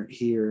lot more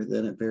here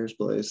than at Bear's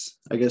Place.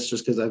 I guess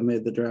just because I've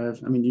made the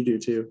drive. I mean, you do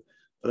too.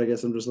 But I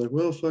guess I'm just like,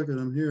 well, fuck it.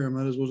 I'm here. I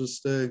might as well just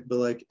stay. But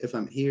like, if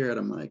I'm here at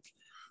a mic,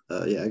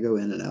 I go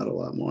in and out a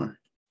lot more.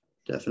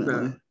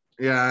 Definitely.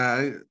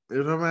 Yeah.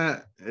 If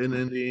I'm in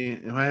Indy,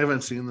 if I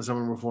haven't seen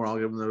someone before, I'll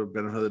give them the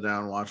benefit of the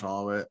doubt and watch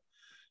all of it.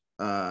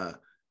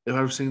 If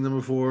I've seen them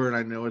before and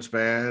I know it's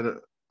bad,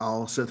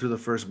 I'll sit through the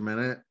first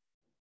minute.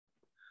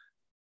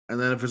 And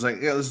then if it's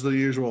like, yeah, this is the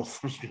usual,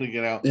 I'm just gonna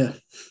get out. Yeah.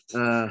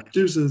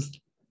 Deuces.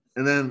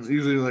 And then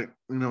usually, like,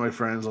 my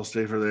friends, I'll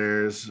stay for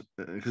theirs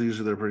because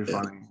usually they're pretty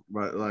funny.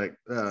 But like,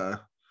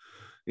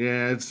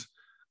 it's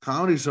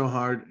comedy's so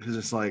hard because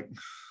it's like,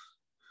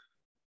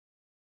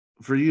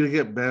 for you to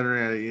get better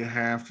at it, you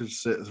have to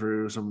sit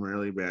through some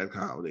really bad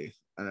comedy,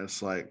 and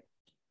it's like.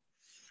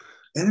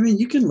 And I mean,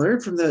 you can learn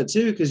from that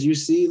too, because you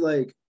see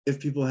like if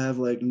people have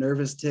like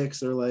nervous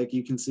tics, or like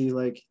you can see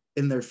like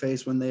in their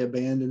face when they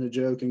abandon a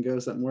joke and go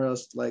somewhere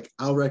else. Like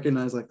I'll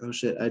recognize like, oh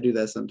shit, I do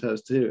that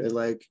sometimes too. And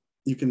like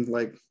you can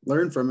like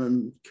learn from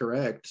them,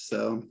 correct?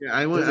 So yeah,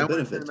 I went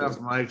to enough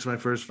mics my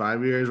first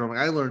 5 years where I'm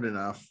like, I learned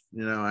enough.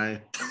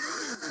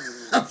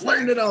 I've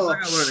learned it all. I'm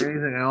not gonna learn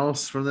anything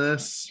else from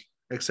this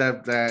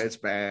except that it's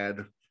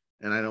bad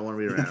and I don't want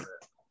to be around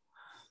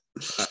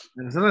it.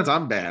 And sometimes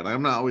I'm bad.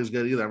 I'm not always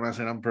good either. I'm not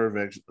saying I'm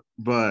perfect,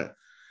 but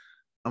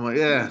I'm like,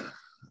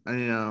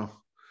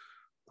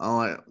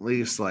 I'll at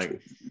least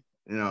like,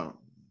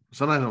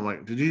 sometimes I'm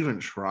like, did you even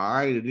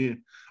try? Did you?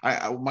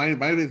 My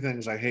big thing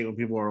is I hate when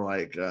people are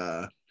like,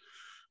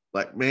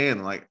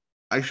 man, like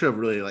I should have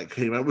really like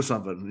came up with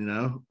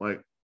something, like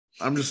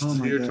I'm just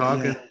here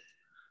talking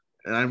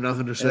and I have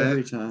nothing to say.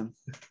 Every time.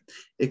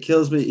 It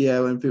kills me. Yeah,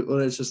 when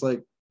it's just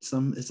like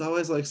it's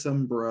always like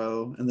some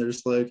bro and they're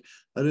just like,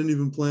 I didn't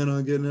even plan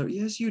on getting up.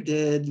 Yes, you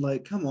did.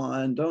 Like, come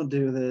on, don't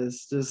do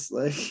this. Just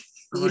like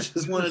you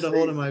just wanted to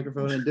hold a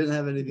microphone and didn't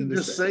have anything to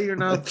say. Just say you're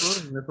not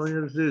funny. That's all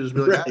you have to do. Just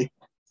be like, right.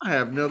 I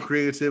have no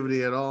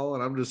creativity at all,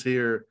 and I'm just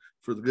here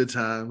for the good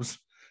times.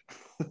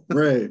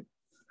 Right.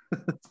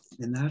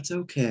 And that's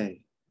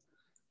okay.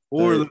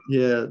 Or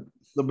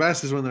the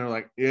best is when they're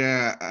like,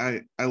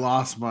 yeah, I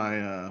lost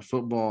my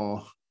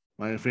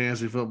my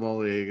fantasy football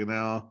league, and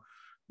now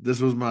this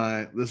was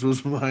my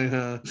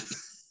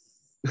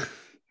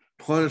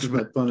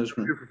punishment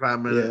for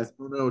 5 minutes.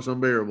 Yeah. Oh no, it's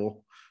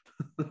unbearable.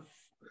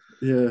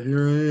 Yeah,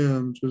 here I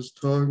am.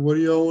 Just talk. What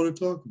do y'all want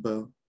to talk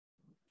about?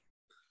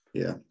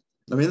 Yeah.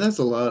 I mean, that's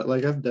a lot.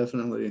 Like, I've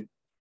definitely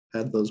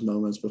had those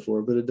moments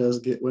before, but it does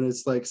get when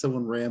it's like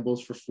someone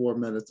rambles for 4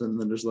 minutes and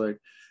then there's like,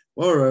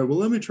 all right, well,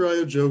 let me try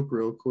a joke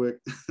real quick.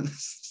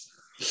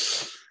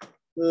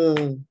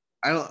 Uh,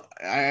 I don't.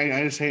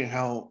 I just hate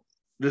how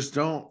just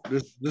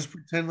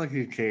pretend like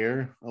you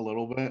care a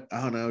little bit.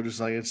 I don't know. Just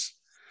like it's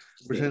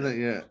pretend that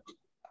yeah.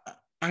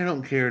 I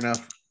don't care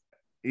enough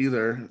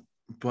either,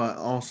 but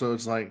also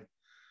it's like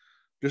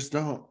just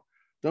don't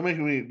make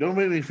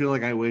me feel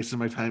like I wasted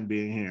my time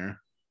being here.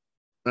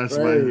 That's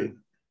my right.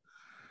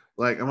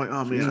 like I'm like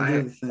oh If you're man gonna do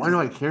I the why do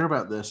thing. I care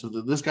about this?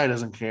 If this guy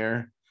doesn't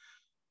care.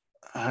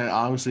 I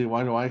obviously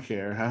why do I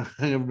care?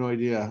 I have no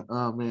idea.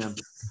 Oh man,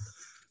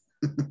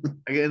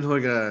 I get into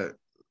like a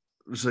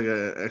just like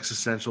a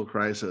existential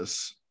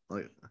crisis.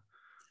 Like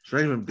should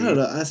I even I don't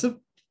be? know.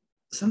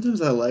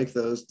 Sometimes I like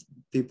those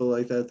people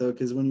like that though,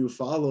 because when you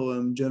follow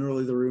them,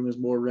 generally the room is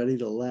more ready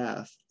to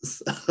laugh.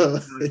 So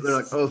They're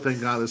like it's oh thank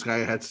God this guy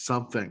had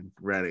something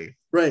ready.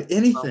 right.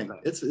 Anything.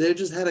 Something. It's they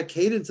just had a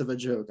cadence of a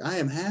joke. I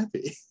am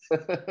happy.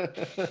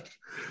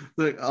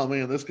 Like oh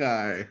man this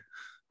guy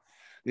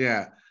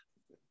yeah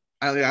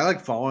I like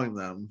following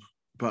them,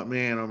 but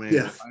man, oh man,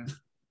 Yeah. if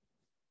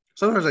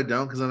sometimes I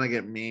don't because then I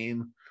get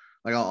mean.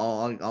 Like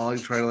I'll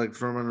like try to like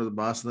throw them under the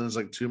bus, and then it's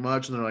like too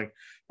much, and they're like,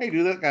 "Hey,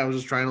 dude, that guy was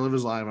just trying to live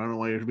his life. I don't know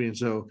why you're being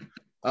so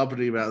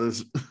uppity about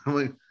this." I'm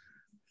like,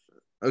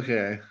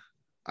 okay.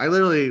 I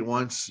literally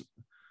once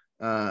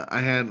I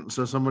had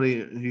so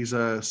somebody he's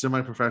a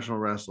semi-professional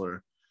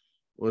wrestler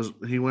was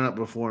he went up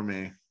before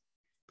me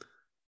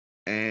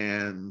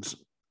and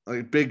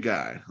like big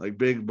guy, like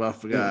big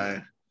buff Yeah.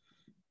 guy,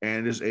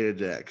 and just ate a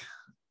dick.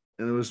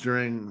 And it was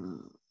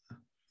during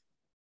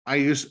I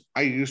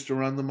used to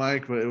run the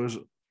mic, but it was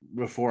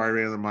before I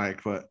ran the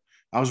mic, but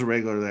I was a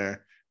regular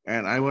there.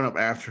 And I went up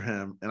after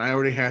him and I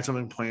already had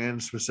something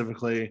planned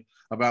specifically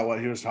about what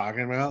he was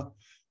talking about.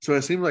 So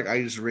it seemed like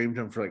I just reamed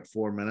him for like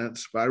 4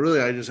 minutes, but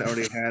I just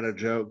already had a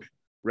joke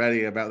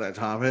ready about that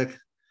topic.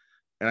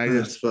 And I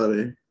just That's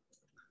funny.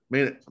 but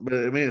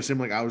it made it seem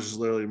like I was just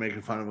literally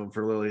making fun of him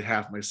for literally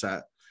half my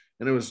set.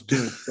 And it was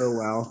doing so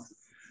well.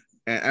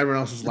 And everyone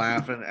else was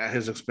laughing at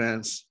his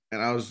expense.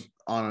 And I was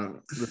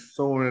on the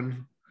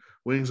soaring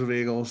wings of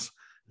eagles.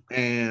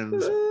 And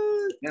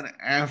then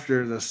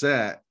after the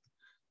set,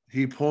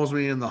 he pulls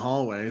me in the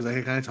hallway. He's like,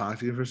 "Hey, can I talk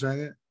to you for a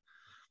second?"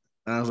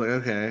 And I was like,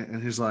 "Okay."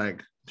 And he's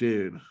like,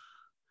 "Dude,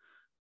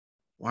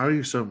 why are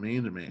you so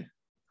mean to me?"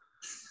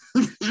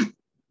 And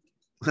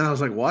I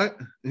was like, "What?"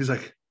 He's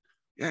like,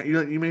 "Yeah,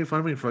 you made fun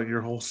of me for like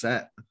your whole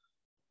set."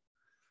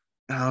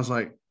 And I was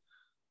like,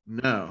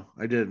 "No,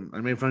 I didn't.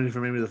 I made fun of you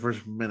for maybe the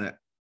first minute,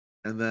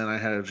 and then I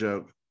had a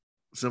joke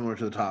similar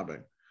to the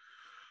topic."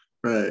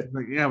 Right. He's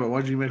like, "Yeah, but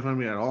why did you make fun of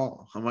me at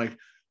all?" I'm like,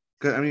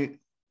 "'Cause, I mean,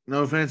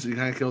 no offense, you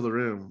kind of killed the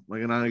room,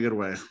 like not in a good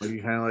way. Like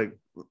you kind of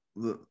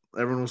like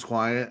everyone was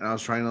quiet, and I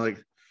was trying to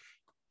like,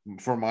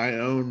 for my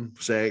own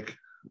sake,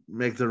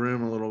 make the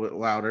room a little bit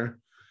louder.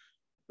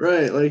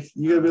 Right. Like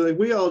you gotta Uh, be like,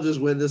 we all just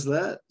witnessed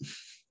that.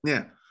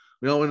 yeah,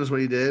 we all witnessed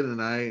what you did,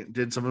 and I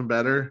did something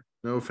better.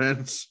 No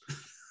offense,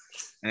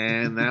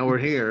 and now we're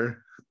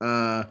here.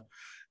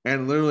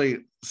 And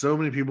literally, so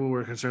many people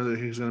were concerned that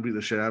he was going to beat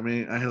the shit out of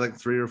me. I had like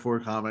 3 or 4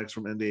 comics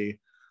from Indy,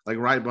 like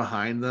right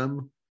behind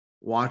them,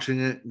 watching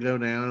it go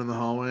down in the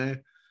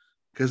hallway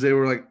because they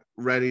were like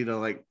ready to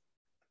like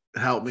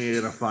help me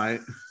in a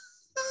fight.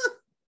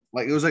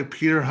 Like it was like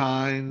Peter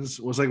Hines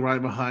was like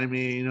right behind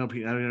me. You know, I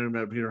never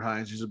met Peter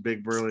Hines. He's a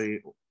big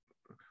burly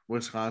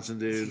Wisconsin I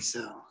dude. think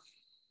so.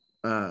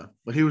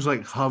 But he was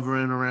like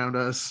hovering around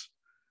us.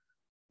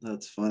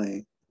 That's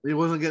funny. He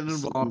wasn't getting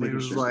Just involved. He making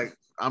was just sure. like,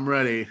 "I'm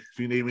ready if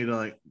you need me to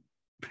like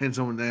pin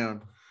someone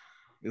down."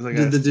 He's like,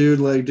 Did the dude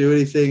like do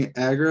anything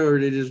aggro or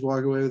did he just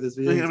walk away with his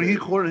I mean, he VIP?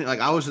 cornered like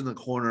I was in the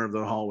corner of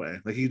the hallway.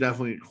 Like he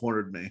definitely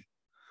cornered me.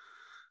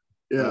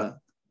 Uh, Yeah.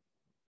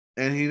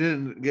 and he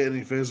didn't get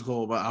any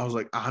physical, but I was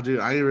like, "Ah, oh, dude,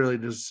 I really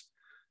just,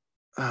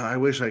 I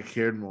wish I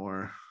cared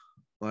more."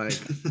 Like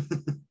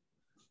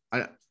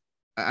I,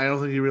 I don't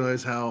think he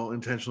realized how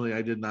intentionally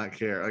I did not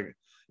care. Like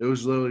it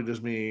was literally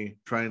just me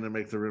trying to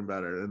make the room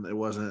better, and it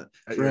wasn't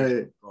at your expense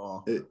Right. at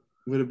all. It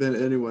would have been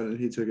anyone and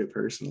he took it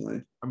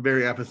personally. I'm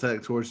very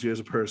apathetic towards you as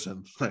a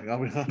person. Like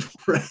I'll be honest,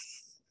 Right.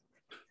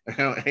 I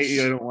don't hate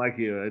you. I don't like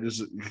you. I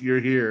just you're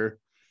here,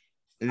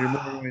 and you're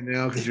more Oh, right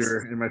now because it's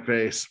you're in my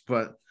face.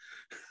 But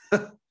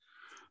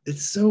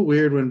it's so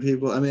weird when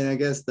people, I mean, I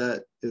guess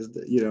that is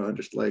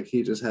just like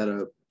he just had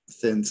a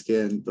thin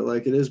skin, but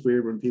like it is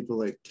weird when people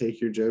like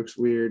take your jokes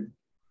weird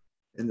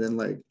and then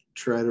like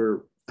try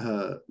to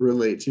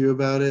relate to you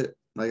about it.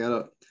 Like I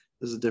don't,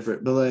 this is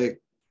different, but like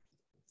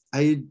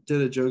I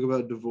did a joke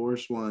about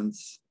divorce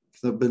once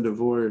because I've been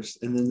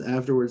divorced, and then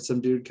afterwards, some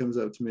dude comes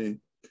up to me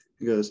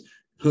and goes,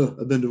 huh,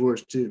 "I've been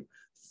divorced too."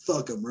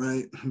 Fuck him,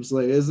 right? I was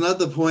like, it's not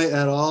the point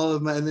at all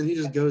of my. And then he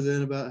just goes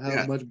in about how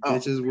yeah, much oh,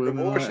 bitches women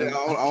are. divorce.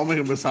 I'll make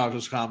a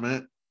misogynist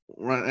comment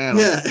right at him.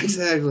 Yeah,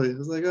 exactly. I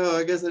was like, oh,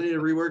 I guess I need to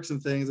rework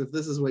some things if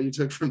this is what you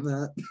took from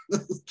that.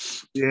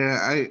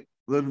 Yeah,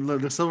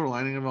 the silver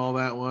lining of all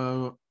that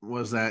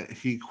was that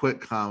he quit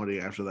comedy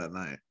after that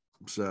night.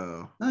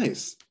 So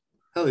Nice.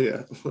 Hell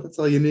yeah. That's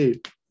all you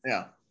need.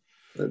 yeah,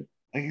 But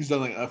I think he's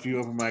done like a few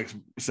open mics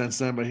since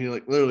then, but he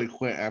like literally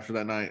quit after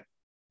that night.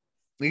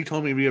 He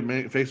told me via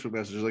Facebook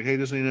message, like, "Hey,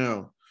 just so you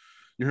know,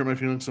 you hurt my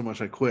feelings so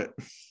much, I quit."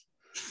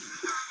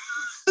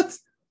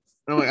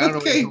 I'm like, I don't know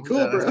why you Okay, told me cool,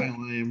 that. That's bro. kind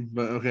of lame,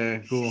 but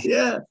okay, cool.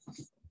 Yeah.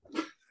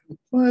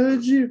 Why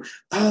would you?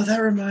 Oh,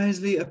 that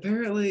reminds me.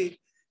 Apparently,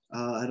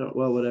 I don't.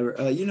 Well,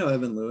 whatever. You know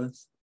Evan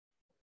Lewis.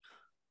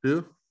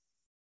 Who?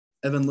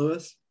 Evan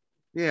Lewis.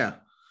 Yeah,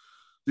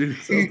 dude.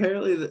 So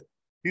apparently,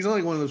 He's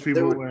like one of those there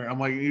people were. where I'm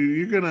like,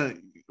 you're gonna,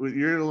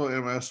 your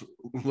little MS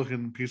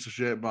looking piece of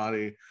shit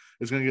body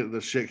is gonna get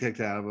the shit kicked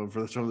out of him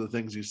for some of the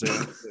things you say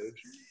on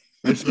stage.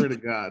 I swear to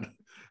God,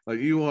 like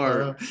you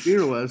are Uh,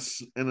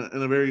 fearless in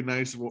a very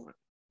nice,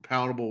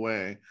 palatable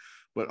way,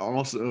 but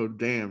also,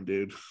 damn,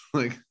 dude,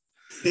 like,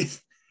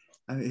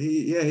 I mean,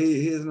 he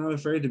is not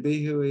afraid to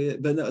be who he is.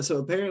 But no, so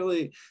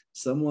apparently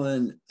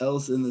someone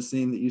else in the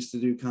scene that used to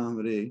do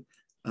comedy,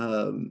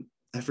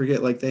 I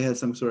forget, like they had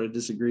some sort of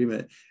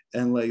disagreement,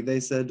 and like they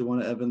said to one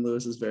of Evan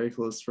Lewis's very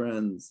close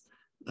friends,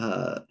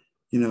 uh,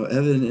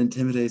 Evan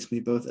intimidates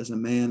me both as a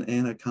man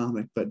and a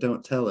comic, but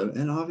don't tell him.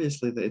 And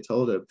obviously they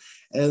told him,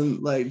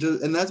 and like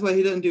just, and that's why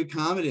he doesn't do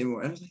comedy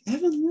anymore. I was like,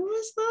 Evan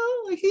Lewis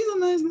though, like he's a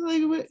nice guy.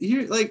 Like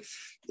you're like,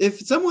 if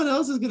someone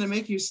else is going to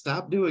make you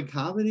stop doing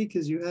comedy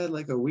because you had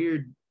like a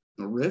weird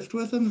rift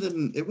with him,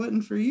 then it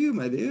wasn't for you,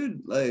 my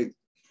dude. Like,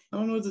 I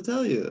don't know what to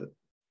tell you.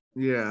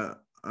 yeah.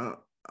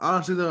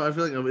 Honestly, though, I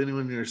feel like of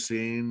anyone you're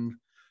seeing,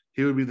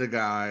 he would be the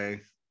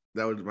guy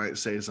that would might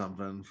say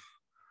something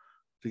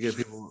to get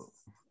people,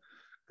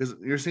 because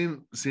you're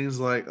seeing seems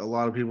like a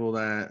lot of people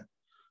that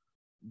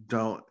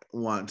don't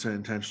want to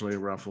intentionally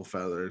ruffle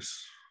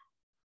feathers.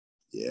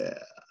 Yeah.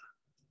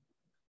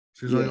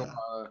 Seems like Yeah.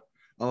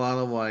 a lot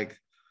of like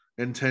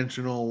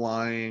intentional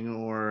lying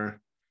or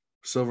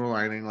silver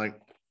lining, like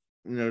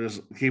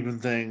just keeping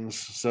things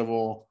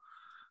civil.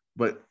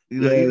 But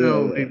Yeah. Yeah.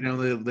 Yeah. deep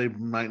down they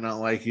might not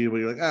like you, but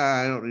you're like,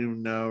 I don't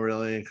even know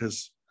really,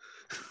 because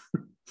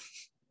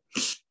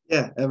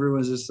Yeah.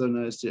 Everyone's just so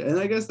nice to you. And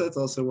I guess that's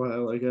also why I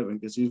like Evan,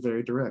 because he's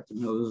very direct and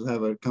he'll just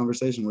have a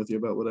conversation with you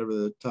about whatever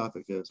the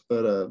topic is.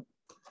 But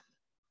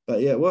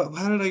yeah, well,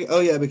 how did I? Oh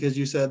yeah, because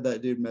you said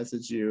that dude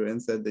messaged you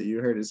and said that you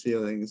hurt his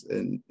feelings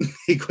and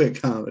he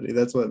quit comedy.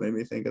 That's what made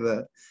me think of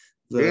that.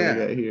 Is that what I yeah.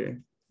 got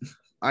here?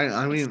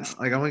 I mean,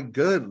 like, I'm like,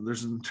 good.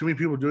 There's too many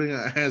people doing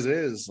it as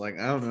is. Like,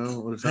 I don't know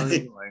what to tell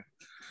Right. you. Like,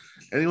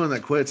 anyone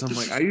that quits, I'm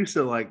like, I used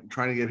to like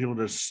trying to get people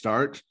to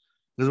start,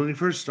 because when you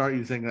first start,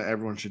 you think that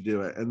everyone should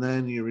do it, and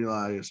then you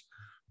realize,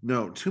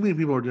 no, too many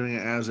people are doing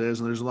it as is,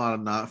 and there's a lot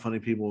of not funny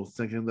people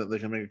thinking that they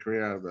can make a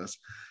career out of this.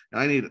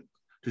 And I need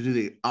to do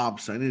the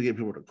opposite. I need to get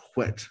people to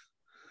quit.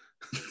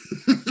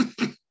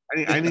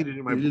 I need to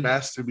do my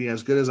best to be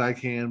as good as I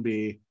can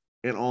be,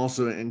 and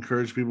also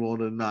encourage people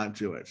to not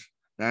do it.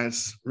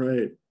 That's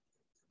Right.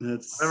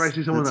 whenever I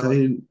see someone That's that how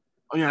like, you.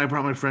 oh yeah, I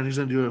brought my friend. He's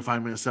gonna do it in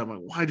 5 minutes. Set. I'm like,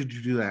 why did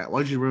you do that?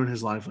 Why did you ruin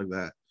his life like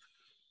that?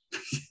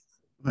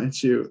 Why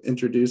don't you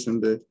introduce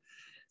him to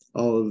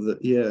all of the?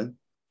 Yeah.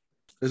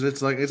 Because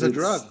it's like it's a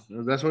drug.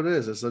 It's. That's what it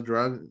is. It's a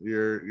drug.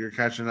 You're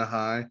catching a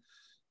high,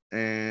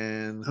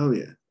 and Oh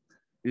yeah.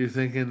 you're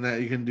thinking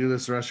that you can do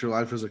this the rest of your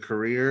life as a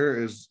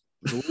career is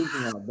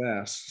delusional at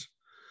best.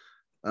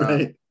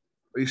 Right.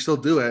 But you still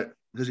do it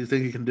because you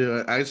think you can do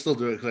it. I still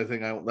do it because I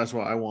think that's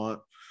what I want.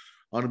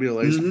 I want to be a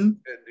lazy Mm-hmm.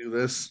 and do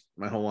this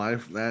my whole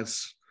life.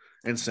 That's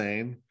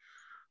insane.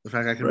 The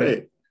fact I can make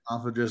Right.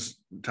 off of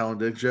just telling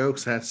dick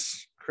jokes,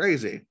 that's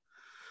crazy.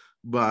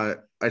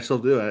 But I still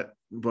do it.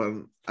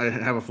 But I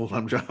have a full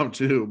time job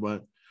too.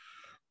 But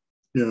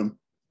Yeah.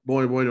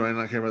 boy, do I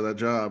not care about that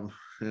job.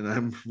 And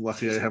I'm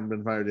lucky I haven't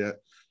been fired yet.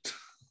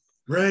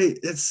 Right.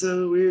 It's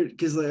so weird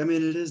because, like, I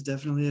mean, it is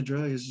definitely a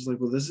drug. It's just like,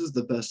 well, this is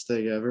the best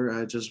thing ever.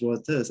 I just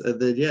want this.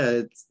 And then, yeah,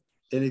 it's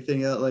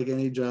anything else, like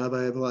any job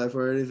I apply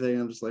for or anything.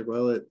 I'm just like,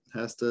 well, I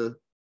have to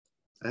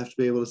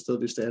be able to still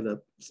do stand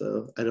up.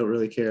 So I don't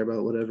really care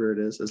about whatever it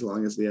is as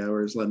long as the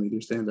hours let me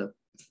do stand up.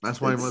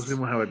 That's why most It's,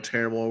 people have a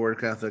terrible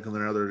work ethic in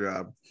their other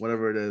job,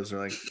 whatever it is. They're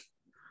like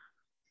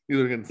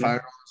either getting yeah.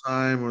 fired all the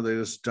time or they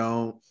just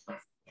don't.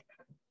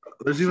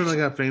 There's even like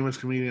a famous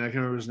comedian, I can't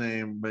remember his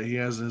name, but he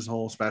has his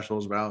whole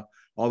specials about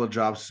all the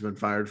jobs he's been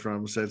fired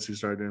from since he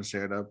started doing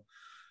stand up.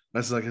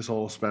 That's like his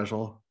whole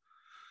special.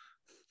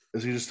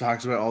 Is he just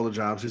talks about all the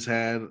jobs he's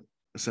had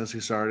since he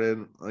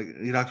started. Like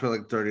he talked about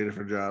like 30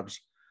 different jobs.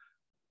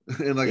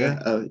 And like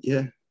Yeah.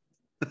 Yeah.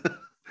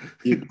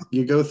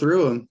 You go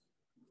through them.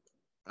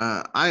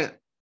 uh, I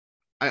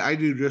I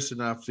do just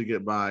enough to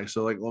get by.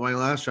 So like well, my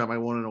last job I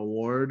won an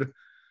award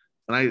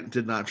and I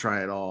did not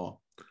try at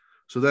all.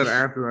 So then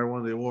after I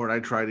won the award, I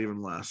tried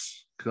even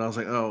less because I was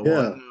like, oh well,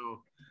 I Yeah.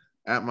 know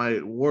at my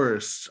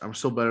worst, I'm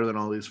still better than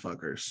all these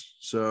fuckers.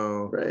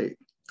 So Right.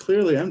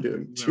 Clearly, I'm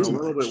doing a too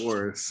little bit much.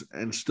 worse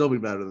and still be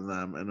better than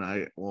them, and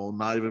I will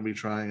not even be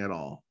trying at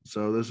all.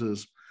 So this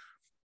is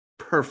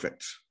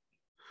perfect.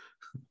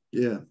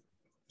 Yeah.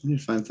 I need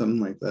to find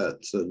something like that.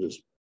 So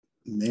just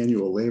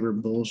manual labor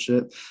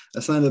bullshit.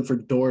 I signed up for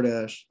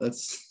DoorDash. I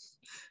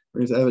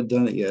haven't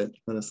done it yet,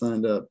 but I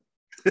signed up.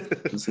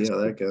 We'll see how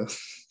that goes.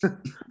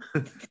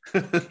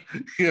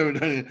 You haven't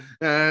done it.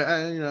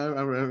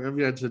 I've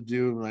yet to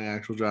do my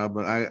actual job,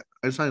 but I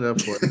signed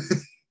up for it.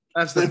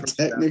 That's the first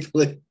step.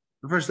 Technically.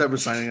 The first step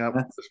is signing up,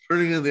 just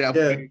turning in the Yeah.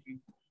 application.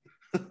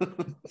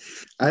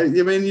 I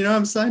mean,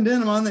 I'm signed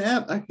in. I'm on the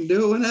app. I can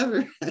do it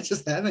whenever. I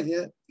just haven't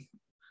yet.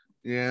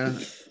 Yeah.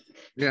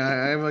 Yeah,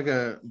 I have like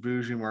a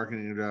bougie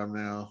marketing job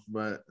now,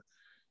 but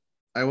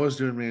I was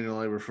doing manual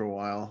labor for a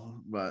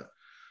while. But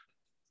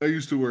I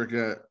used to work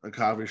at a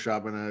coffee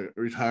shop in a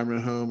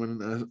retirement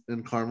home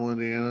in Carmel,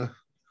 Indiana.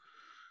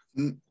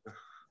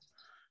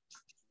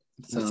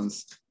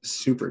 Sounds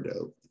super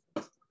dope.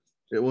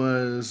 It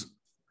was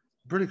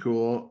pretty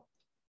cool.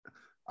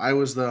 I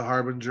was the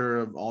harbinger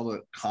of all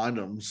the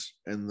condoms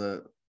in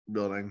the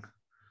building.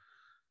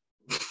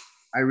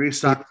 I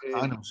restocked the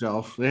condom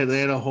shelf. They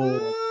had a whole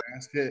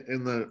basket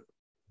in the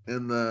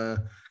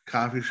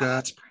coffee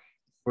shop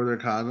for their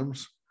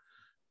condoms.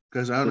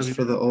 Because I don't know if Just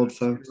you for the old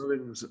folks.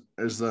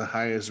 is the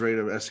highest rate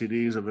of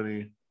STDs of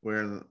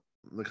anywhere in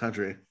the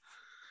country.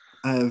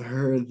 I have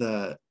heard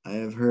that.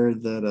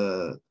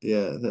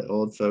 That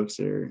old folks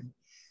are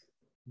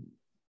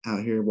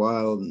out here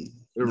wild and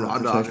They're raw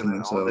not dogging protecting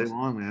it all day themselves.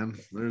 long, man.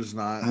 There's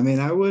not. I mean,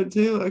 I would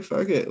too. Like,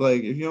 fuck it.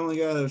 Like, if you only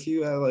got a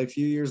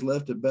few years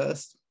left at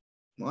best,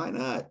 why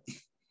not?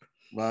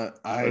 But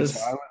I was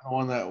the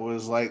one that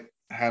was like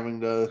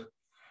having to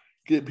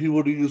get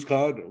people to use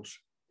condoms.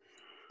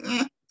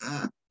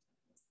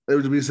 They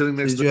would be sitting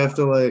next. Did you have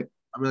to like?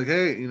 I'd be like,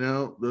 hey,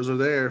 those are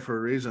there for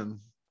a reason.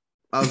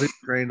 I was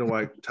trained to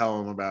like tell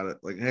them about it.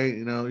 Like, hey,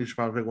 you should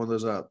probably pick one of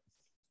those up.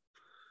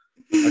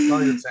 I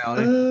call you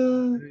Sally.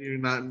 You're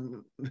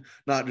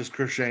not just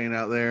crocheting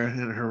out there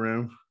in her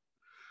room.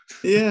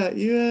 Yeah,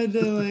 you had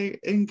to like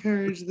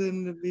encourage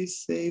them to be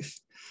safe.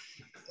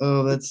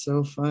 Oh, that's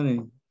so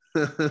funny.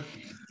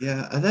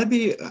 Yeah, that'd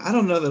be. I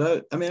don't know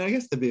that I mean, I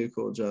guess that'd be a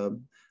cool job.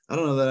 I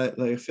don't know that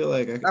I feel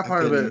like that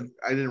part of it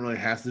I didn't really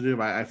have to do,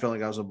 but I felt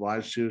like I was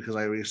obliged to because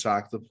I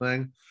restocked the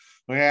thing.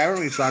 Okay, I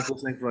haven't restocked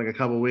this thing for like a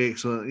couple of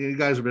weeks. So you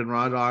guys have been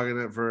raw dogging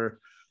it for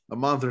a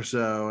month or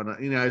so, and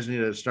I just need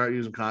to start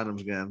using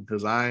condoms again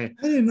because I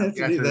didn't have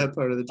to do that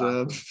part of the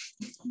job.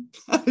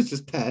 I was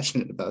just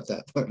passionate about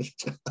that part of the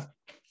job.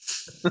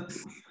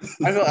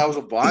 I felt I was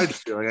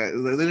obliged to.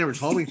 Like they never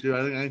told me to.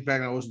 I think, in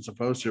fact, I wasn't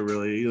supposed to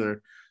really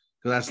either,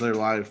 because that's their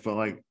life. But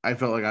like, I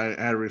felt like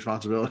I had a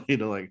responsibility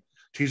to like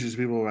teach these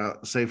people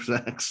about safe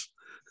sex.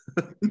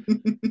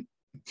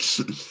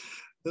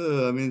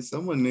 I mean,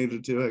 someone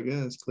needed to, I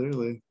guess.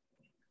 Clearly,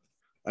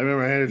 I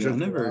remember I had a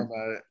joke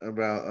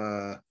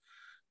about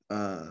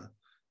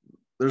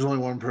there's only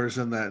one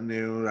person that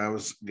knew I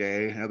was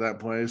gay at that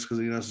place because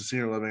it's a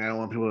senior living. I don't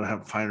want people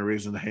to find a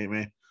reason to hate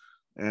me,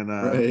 and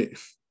right.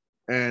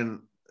 And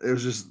it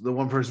was just the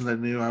one person that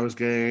knew I was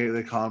gay.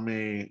 They called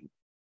me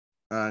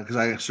because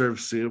I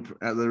served soup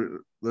at the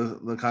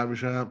coffee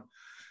shop,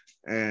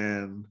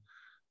 and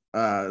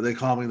they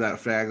called me that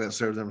fag that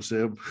served them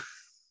soup.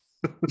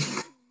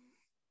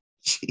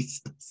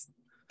 Jesus.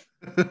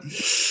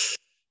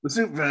 The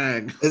soup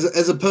fag.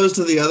 As opposed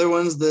to the other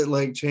ones that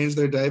like change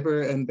their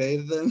diaper and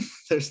bathe them.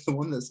 There's the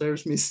one that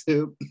serves me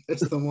soup.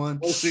 There's the one.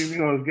 Whole team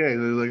knew I was gay. They're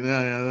like,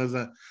 yeah,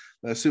 that's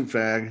that soup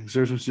fag.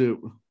 Serve some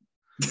soup.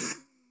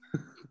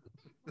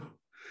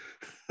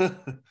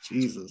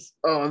 Jesus.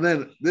 Oh, and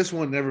then this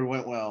one never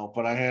went well,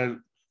 but you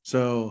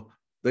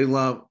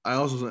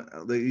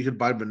could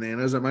buy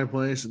bananas at my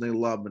place, and they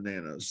love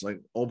bananas. Like,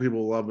 old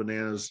people love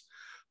bananas.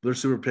 They're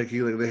super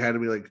picky. Like, they had to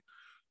be like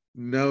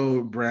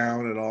no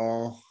brown at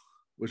all,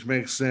 which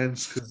makes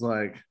sense because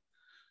like,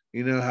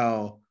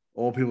 how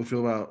old people feel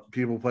about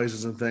people,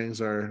 places, and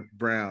things are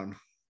brown.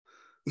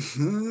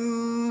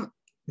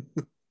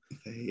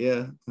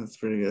 Yeah, that's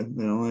pretty good.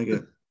 They don't like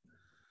it.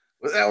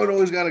 But that one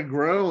always got to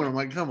grow, and I'm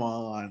like, come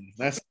on,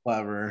 that's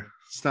clever.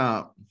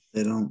 Stop.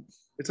 They don't.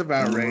 It's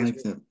about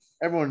race. Like,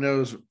 everyone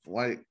knows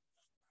white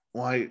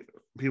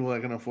people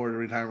that can afford a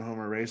retirement home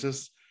are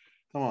racist.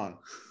 Come on.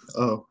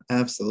 Oh,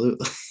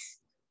 absolutely.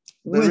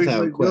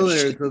 Without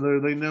question. So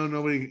they know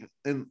nobody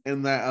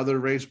in that other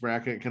race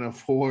bracket can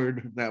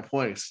afford that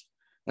place.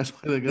 That's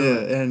why they go.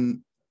 Yeah,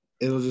 and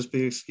it'll just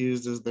be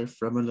excused as they're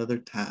from another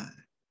time.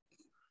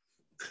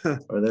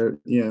 Or their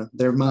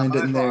mind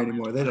isn't there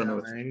anymore. They don't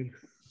know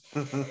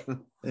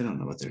they don't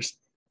know what they're saying.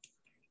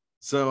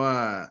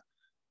 So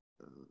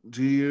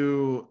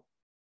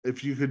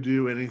if you could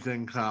do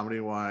anything comedy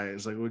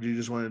wise, like, would you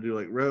just want to do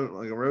like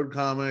a road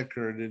comic,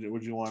 or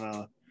would you want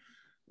to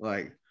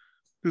like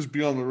just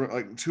be on the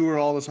like tour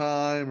all the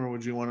time, or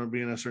would you want to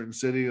be in a certain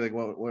city? Like,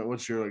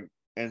 what's your like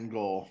end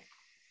goal?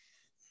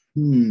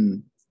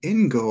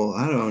 End goal,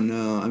 I don't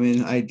know. I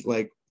mean, I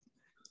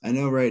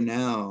know right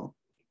now,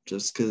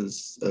 just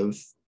because of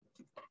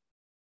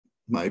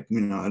my,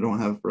 I don't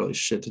have really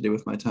shit to do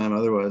with my time.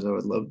 Otherwise, I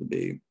would love to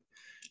be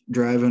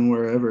driving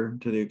wherever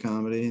to do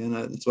comedy, and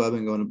that's why I've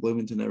been going to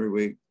Bloomington every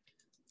week.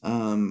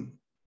 I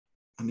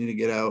need to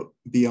get out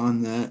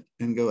beyond that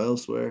and go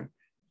elsewhere.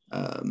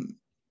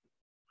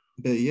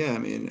 But yeah, I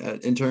mean,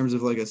 in terms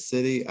of like a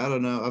city, I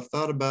don't know. I've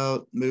thought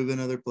about moving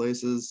other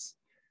places.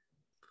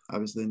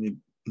 obviously need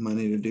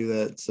money to do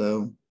that,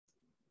 so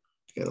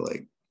gotta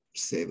like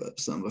save up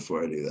some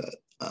before I do that.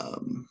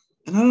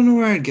 And I don't know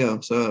where I'd go,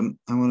 so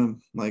I want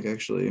to like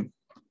actually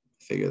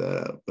figure that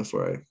out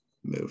before I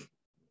move.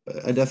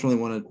 But I definitely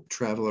want to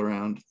travel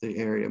around the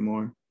area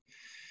more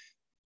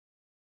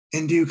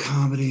and do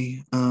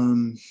comedy.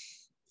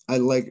 I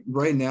like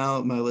right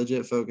now, my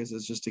legit focus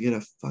is just to get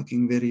a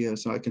fucking video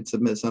so I can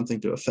submit something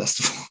to a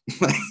festival.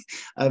 Like,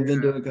 I've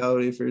been doing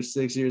comedy for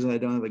 6 years and I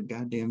don't have a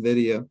goddamn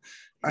video.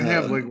 I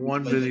have like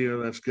one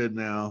video that's good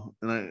now,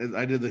 and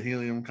I did the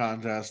helium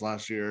contest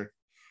last year.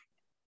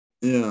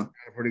 Yeah, Got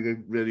a pretty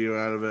good video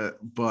out of it,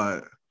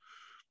 but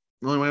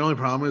my only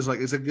problem is like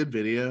it's a good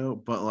video,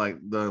 but like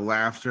the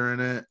laughter in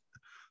it.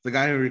 The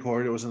guy who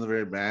recorded it was in the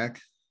very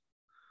back.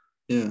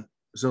 yeah.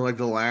 So like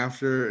the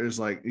laughter is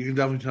like you can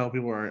definitely tell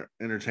people are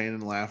entertained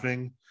and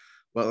laughing,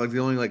 but like the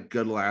only like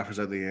good laugh is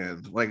at the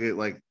end.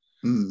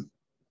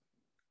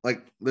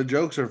 Like the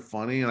jokes are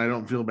funny and I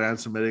don't feel bad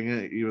submitting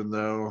it, even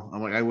though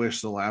I'm like I wish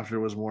the laughter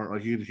was more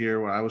like you'd hear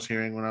what I was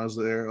hearing when I was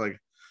there. Like,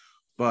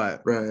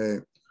 but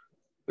Right.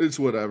 it's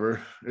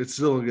whatever. It's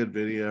still a good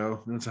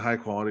video. It's a high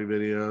quality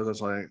video.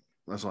 That's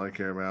all I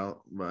care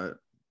about. But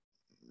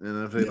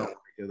and if they don't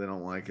like it, they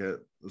don't like it.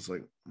 It's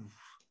like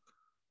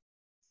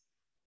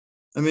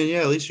I mean, yeah,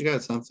 at least you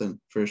got something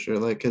for sure.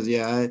 Like, cause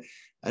yeah,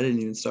 I didn't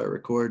even start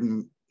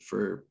recording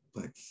for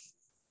like,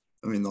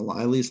 I mean,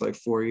 at least like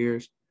 4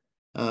 years.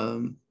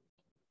 And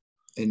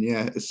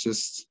yeah, it's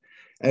just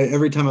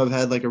every time I've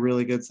had like a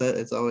really good set,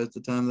 it's always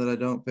the time that I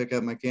don't pick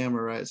up my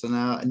camera, right? So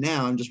now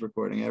I'm just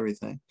recording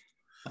everything.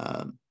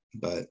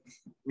 But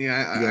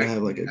yeah, you gotta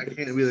have like I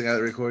can't be the guy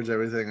that records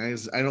everything.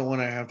 I don't want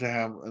to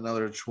have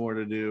another chore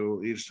to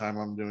do each time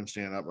I'm doing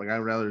stand up. Like I'd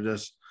rather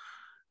just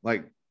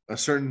like a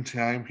certain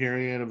time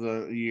period of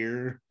the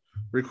year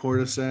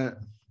record a set.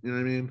 You know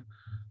what I mean?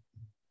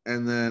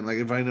 And then like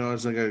if I know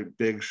it's like a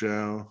big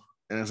show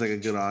and it's like a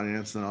good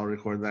audience, then I'll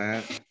record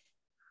that.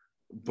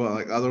 But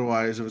like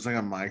otherwise, if it's like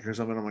a mic or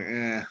something, I'm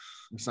like,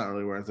 it's not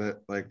really worth it.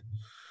 Like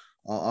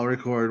I'll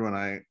record when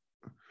I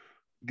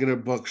get a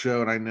book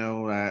show and I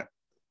know that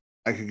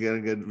I could get a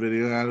good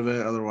video out of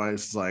it.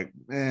 Otherwise, it's like,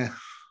 Yeah,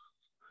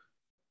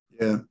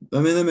 I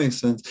mean that makes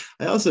sense.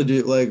 I also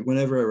do like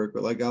whenever I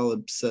record, like I'll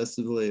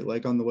obsessively,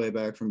 like on the way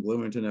back from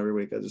Bloomington every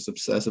week, I just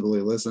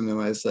obsessively listen to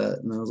my set,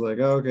 and I was like,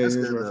 oh, okay, That's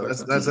here's good where I though.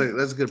 fucked up.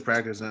 That's good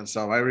practice in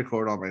itself. I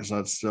record all my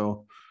sets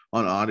still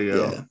on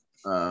audio. Yeah,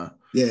 Uh,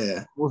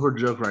 yeah, more for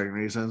joke writing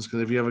reasons.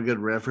 Because if you have a good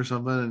riff or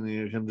something and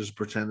you can just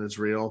pretend it's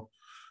real,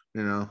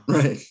 you know.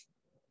 right,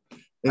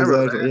 I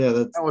wrote exactly. that. Yeah,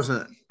 that's That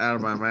wasn't out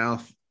of my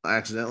mouth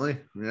accidentally.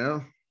 You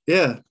know.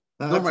 yeah.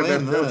 I Some of my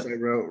planned best jokes that. I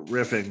wrote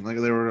riffing, like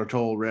they were a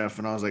total riff,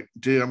 and I was like,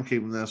 dude, I'm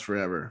keeping this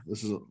forever.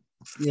 This is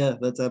Yeah,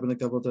 that's happened a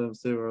couple of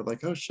times too. Where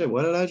like, oh shit,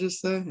 what did I just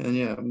say? And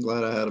yeah, I'm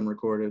glad I had them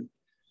recorded,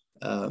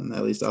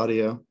 at least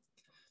audio.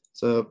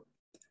 So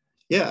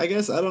yeah, I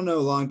guess I don't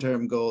know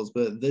long-term goals,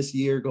 but this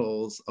year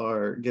goals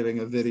are getting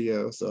a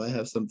video, so I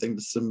have something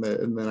to submit,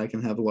 and then I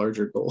can have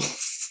larger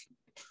goals.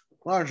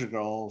 larger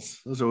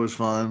goals. It's always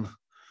fun.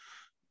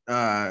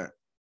 Uh,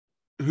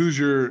 who's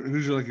your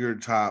like your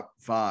top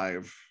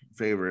five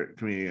favorite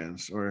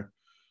comedians, or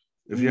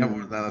if you have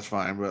more than that, that's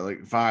fine. But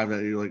like five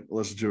that you like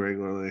listen to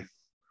regularly.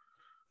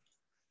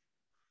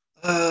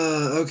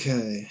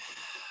 Okay.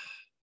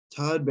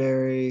 Todd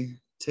Barry,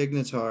 Tig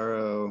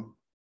Notaro,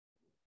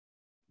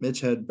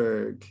 Mitch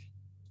Hedberg.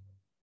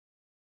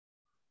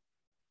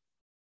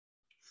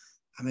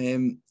 I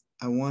mean,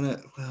 I want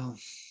to, well,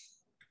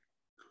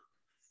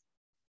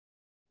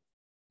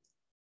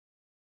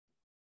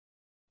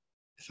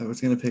 if I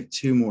was going to pick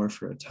two more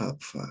for a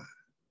top five,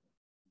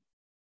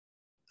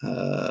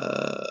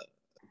 uh,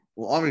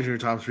 Well, obviously your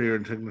top three are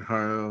Tig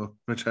Notaro,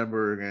 Mitch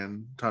Hedberg,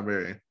 and Todd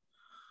Barry.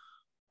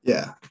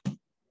 yeah.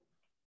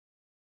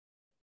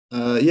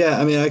 Yeah,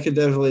 I mean, I could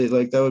definitely,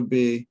 like, that would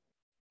be,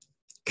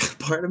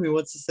 part of me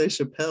wants to say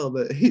Chappelle,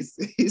 but he's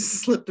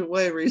slipped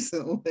away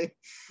recently.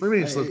 What do you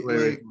mean slipped away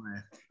Like,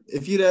 recently?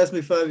 if you'd asked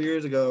me 5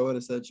 years ago, I would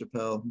have said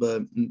Chappelle.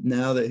 But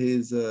now that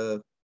he's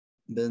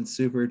been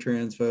super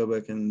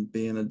transphobic and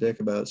being a dick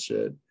about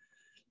shit,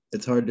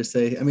 it's hard to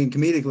say. I mean,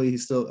 comedically,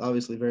 he's still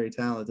obviously very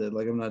talented.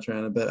 Like, I'm not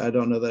trying to, but I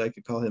don't know that I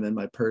could call him in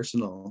my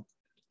personal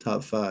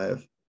top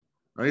five.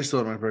 I still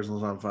have my personal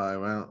top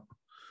five.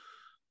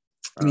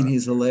 I mean,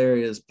 he's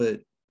hilarious,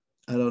 but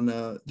I don't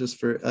know. I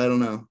don't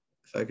know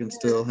if I can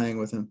still hang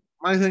with him.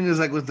 My thing is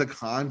like with the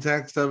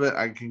context of it,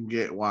 I can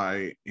get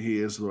why he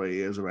is the way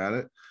he is about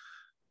it.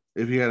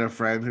 If you had a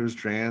friend who's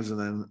trans and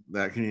then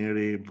that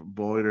community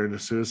bullied her into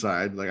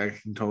suicide, like I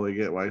can totally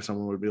get why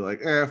someone would be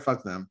like,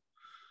 fuck them.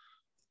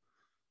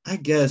 I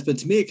guess, but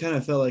to me, it kind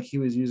of felt like he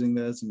was using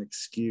that as an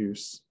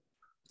excuse.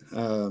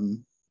 But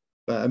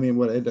I mean,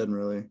 what it doesn't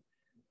really.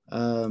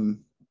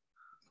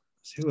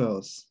 Who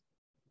else?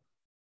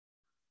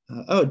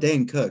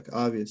 Dane Cook,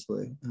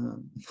 obviously.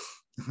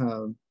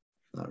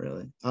 Not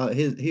really.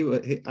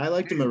 I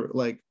liked him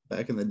like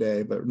back in the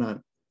day, but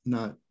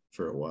not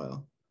for a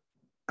while.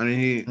 I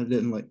mean, I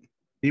didn't like.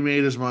 he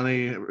made his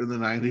money in the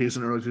 90s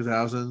and early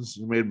 2000s.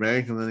 He made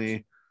bank, and then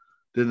he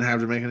didn't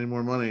have to make any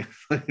more money.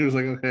 He was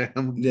like, okay,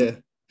 Yeah.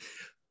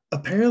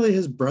 Apparently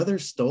his brother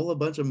stole a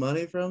bunch of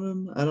money from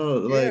him. I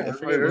don't like, yeah, I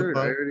that's what I forget what heard. I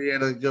part. heard he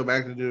had to go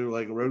back to do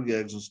like road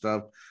gigs and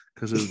stuff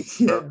because his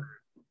brother, Yeah.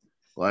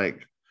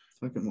 like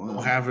Fucking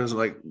wild. half his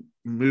like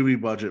movie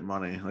budget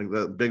money, like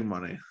the big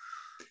money.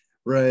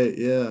 Right.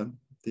 Yeah. Oh,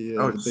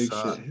 The it big shit.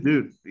 sucked.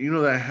 Dude. You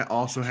know that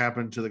also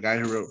happened to the guy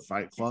who wrote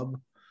Fight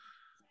Club.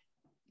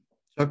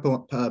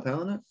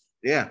 Palahniuk?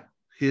 Yeah,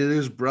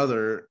 his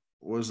brother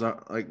was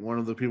like one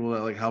of the people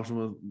that like helps him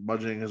with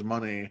budgeting his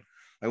money.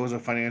 Like was a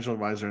financial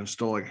advisor and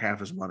stole like half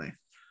his money.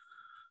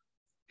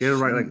 He had to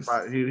write like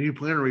Jeez. he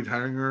planned on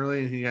retiring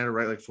early, and he had to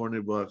write like 4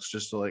 new books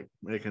just to like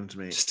make ends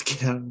meet. Just to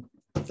get out.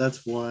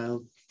 That's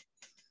wild.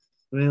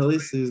 I mean, at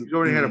least he's, He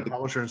already had a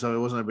publisher and stuff. It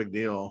wasn't a big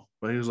deal,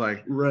 but he was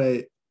like,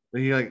 right.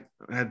 he like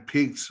had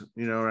peaked,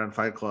 around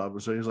Fight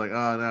Club. So he's like,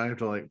 oh, now I have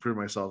to like prove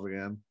myself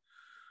again.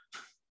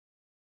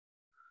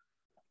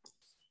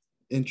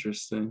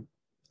 Interesting.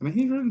 I mean,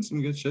 he's written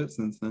some good shit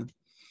since then.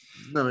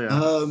 No,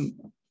 yeah.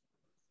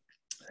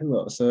 Who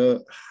else?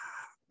 So,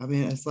 I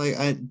mean, it's like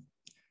I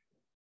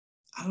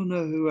don't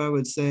know who I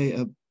would say.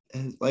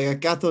 Like I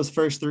got those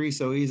first three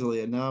so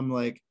easily, and now I'm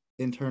like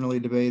internally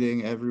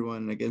debating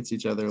everyone against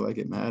each other like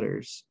it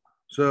matters.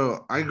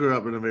 So I grew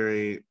up in a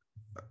very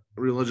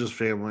religious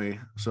family,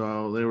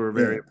 so they were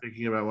very Yeah.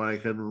 picky about what I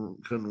couldn't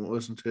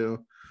listen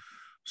to.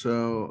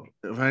 So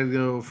if I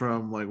go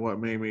from like what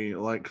made me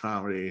like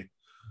comedy,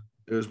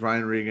 it was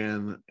Brian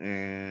Regan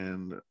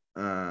and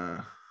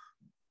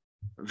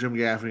Jim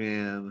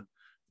Gaffigan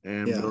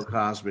and Yeah. Bill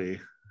Cosby.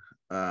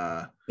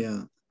 Yeah.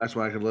 That's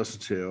what I could listen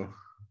to,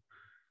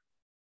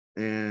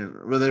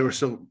 but they were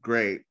still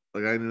great.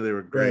 Like I knew they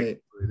were great. Right.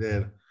 They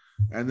did.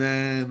 And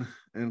then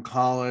in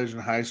college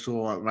and high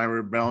school, my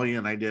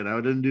rebellion, I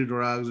didn't do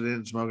drugs, I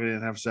didn't smoke, I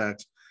didn't have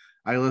sex.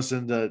 I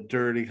listened to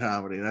dirty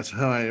comedy. That's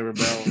how I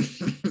rebelled.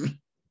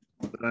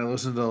 And I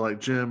listened to like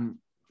Jim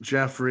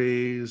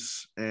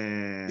Jeffries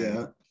and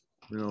Yeah.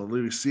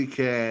 Louis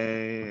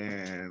C.K.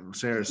 and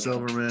Sarah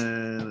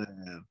Silverman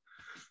and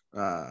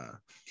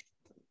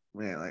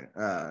man, like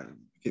that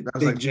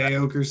was Big like J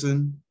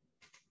Okerson.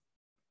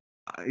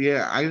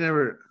 yeah. I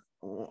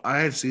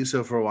had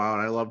CISO for a while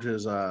and I loved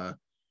his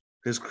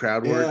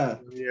crowd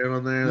work Yeah.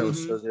 on there. That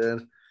was so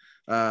good.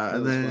 That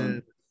And was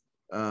then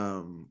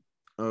fun.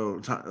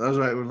 that was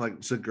right when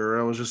like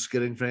Segura was just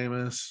getting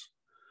famous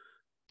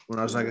when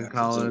I was like in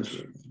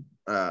college.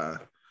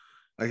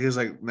 Like he was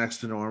like Next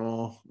to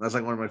Normal. That's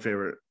like one of my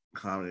favorite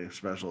comedy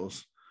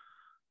specials.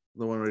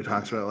 The one where he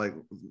talks about like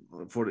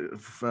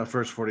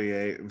first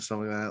 48 and stuff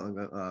like that. Like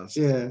that.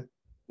 Yeah.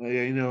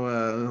 Yeah,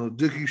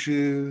 Dookie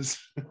shoes.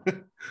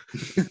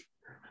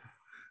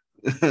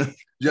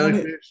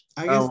 Jellyfish.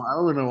 I guess I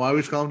don't know why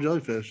we call them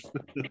jellyfish.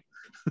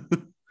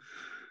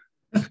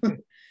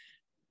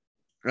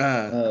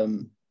 I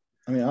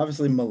mean,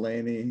 obviously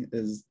Mulaney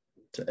is,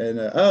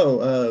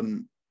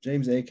 and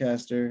James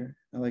Acaster,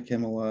 I like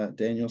him a lot.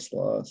 Daniel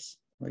Sloss,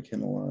 I like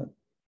him a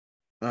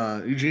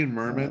lot. Eugene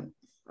Merman.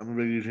 I'm a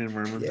big Eugene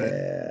Merman fan.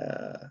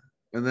 Yeah.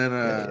 And then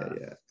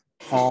yeah.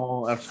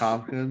 Paul F.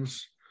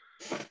 Tompkins.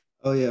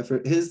 Oh yeah,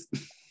 for his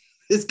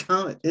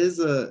comment,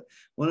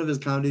 one of his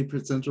Comedy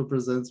Central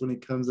presents when he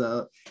comes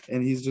out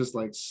and he's just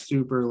like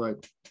super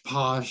like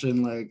posh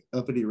and like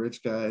uppity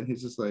rich guy, and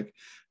he's just like,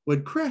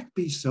 would crack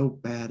be so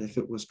bad if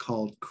it was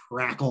called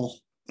crackle?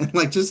 And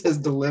like just his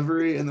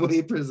delivery and the way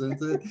he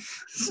presents it,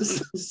 it's just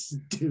so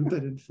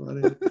stupid and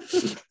funny.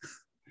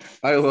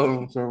 I love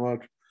him so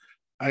much.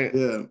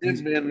 Yeah.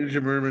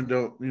 Eugene Merman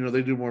don't,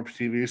 they do more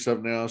TV stuff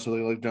now, so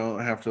they like don't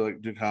have to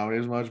like do comedy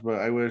as much. But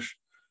I wish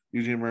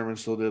Eugene Merman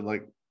still did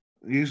like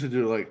he used to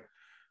do like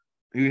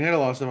he had a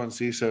lot of stuff on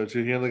CISO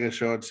too. He had like a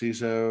show on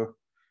CISO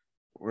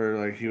where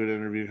like he would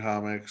interview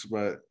comics,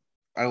 but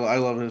I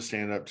love his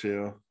stand up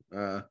too.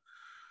 Yeah.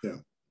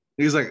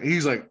 He's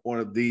like one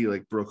of the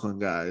like Brooklyn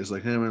guys,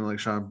 like him and like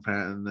Sean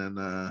Patton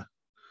and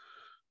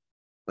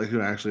like who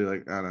actually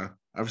like I don't know.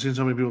 I've seen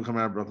so many people come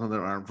out of Brooklyn that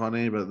aren't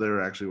funny, but they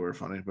actually were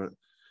funny. But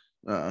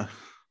and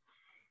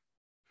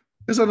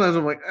sometimes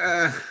I'm like,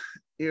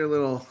 you're a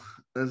little.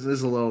 This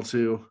is a little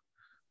too,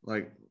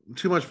 like,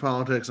 too much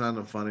politics. Not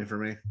enough funny for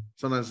me.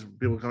 Sometimes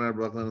people come out of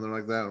Brooklyn and they're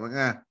like that. I'm like,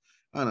 I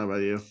don't know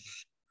about you.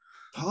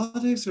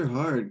 Politics are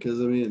hard because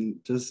I mean,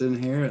 just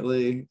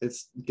inherently,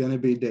 it's gonna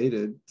be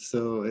dated.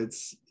 So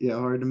it's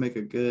hard to make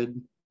a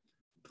good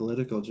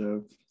political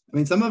joke. I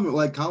mean, some of them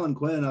like Colin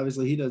Quinn.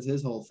 Obviously, he does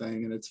his whole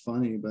thing and it's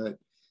funny, but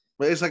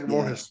it's like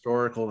more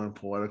historical than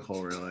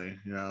political, really.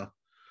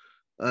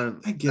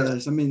 I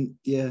guess. I mean,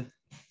 yeah.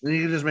 And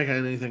you can just make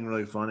anything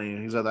really funny.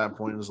 He's at that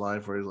point in his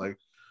life where he's like,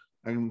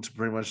 I can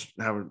pretty much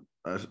have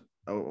a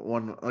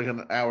one like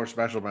an hour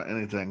special about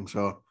anything.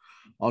 So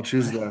I'll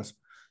choose this.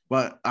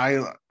 But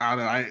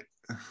I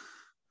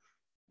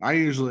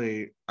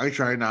usually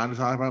try not to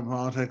talk about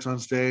politics on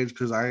stage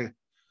because I'm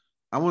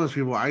one of those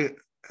people.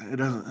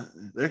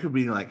 There could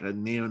be like a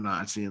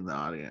neo-Nazi in the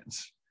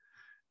audience,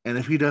 and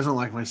if he doesn't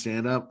like my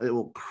stand-up, it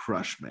will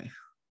crush me.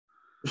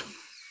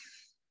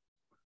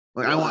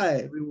 Like I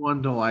want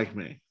everyone to like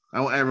me. I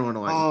want everyone to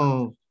like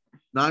me.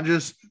 Not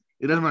just,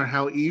 it doesn't matter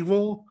how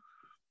evil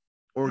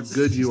or It's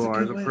good you just a are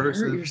good as a way to hurt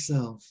person.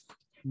 yourself.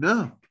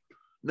 No,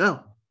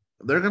 no.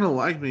 They're gonna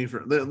like me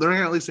for they're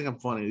gonna at least think I'm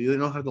funny. You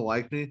don't have to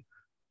like me.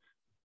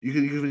 You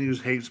can even use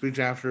hate speech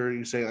after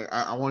you say like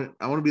I want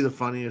to be the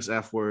funniest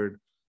F word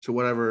to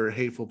whatever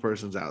hateful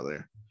person's out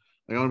there.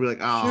 Like I want to be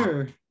like, ah,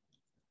 Sure.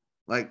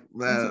 like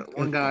That's a that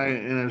one good guy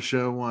thing. in a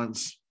show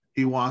once,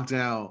 he walked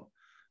out.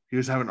 He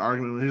was having an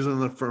argument. He was in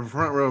the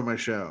front row of my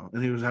show,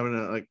 and he was having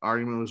a like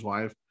argument with his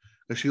wife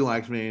because she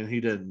liked me and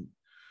he didn't.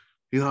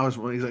 He thought I was.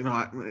 He's like, no.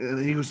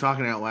 And he was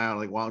talking out loud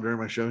like while during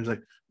my show. He's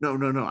like, no,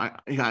 no, no.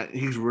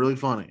 He's really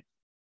funny,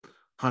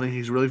 honey.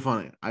 He's really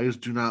funny. I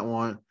just do not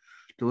want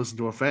to listen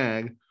to a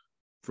fag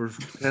for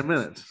 10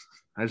 minutes.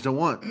 I just don't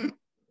want.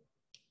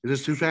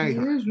 It's just too It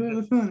faggy. is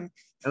really funny.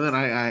 And then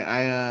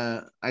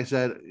I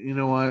said, you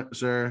know what,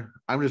 sir?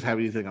 I'm just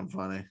happy you think I'm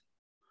funny.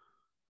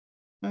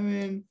 I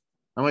mean,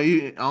 I'm like,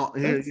 here, you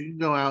that's can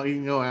go out. You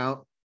can go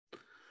out.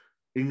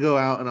 You can go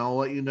out, and I'll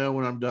let you know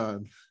when I'm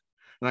done.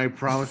 And I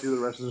promise you,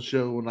 the rest of the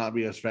show will not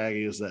be as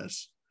faggy as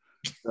this.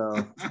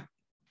 So,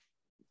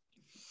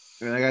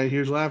 and I got a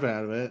huge laugh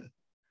out of it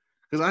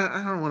because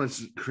I don't want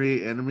to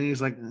create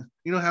enemies. Like,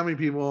 you know how many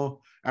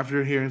people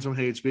after hearing some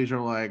hate speech are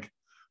like,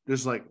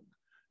 just like,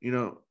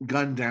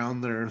 gun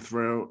down their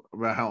throat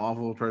about how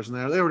awful a person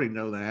they are. They already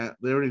know that.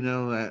 They already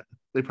know that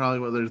they probably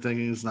what they're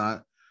thinking is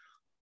not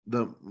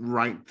the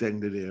right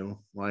thing to do.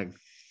 Like,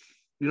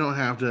 you don't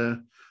have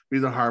to be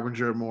the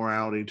harbinger of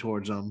morality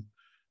towards them.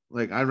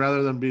 Like, I'd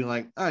rather them be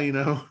like, I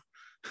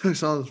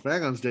saw this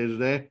fag on stage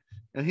today,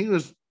 and he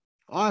was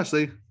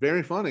honestly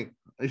very funny.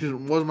 It just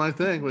wasn't my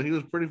thing, but he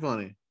was pretty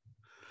funny.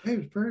 it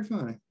was pretty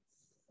funny.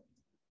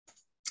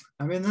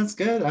 I mean, that's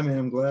good. I mean,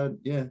 I'm glad.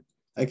 Yeah,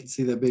 I can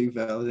see that being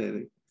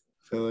validated.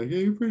 Feel like, yeah,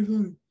 you're pretty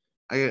funny.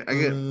 I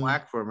get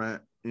flack for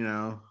it.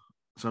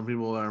 Some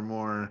people are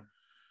more.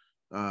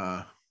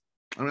 I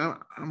mean,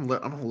 I'm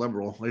a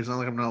liberal. Like, it's not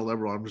like I'm not a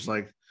liberal. I'm just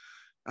like,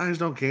 I just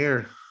don't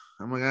care.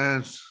 I'm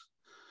like,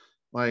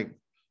 like,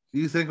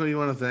 you think what you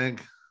want to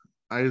think.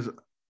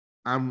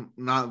 I'm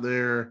not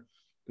there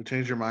to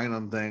change your mind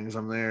on things.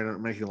 I'm there to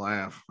make you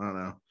laugh. I don't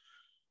know.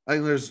 I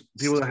think there's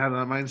people that have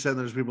that mindset. And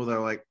there's people that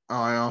are like, oh,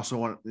 I also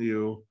want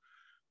you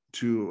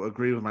to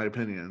agree with my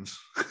opinions.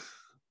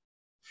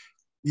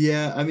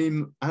 Yeah, I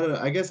mean, I don't know.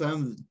 I guess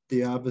I'm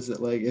the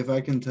opposite. Like, if I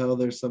can tell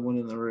there's someone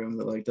in the room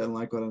that like doesn't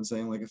like what I'm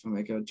saying, like if I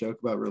make a joke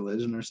about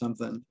religion or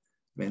something,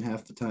 I mean,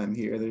 half the time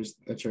here there's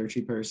a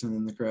churchy person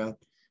in the crowd.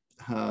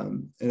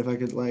 And if I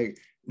could like,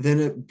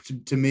 then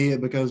to me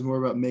it becomes more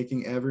about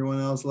making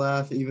everyone else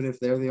laugh, even if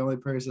they're the only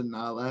person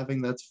not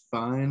laughing. That's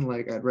fine.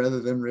 Like, I'd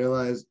rather them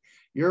realize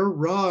you're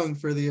wrong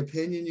for the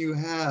opinion you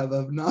have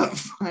of not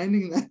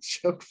finding that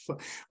joke fun.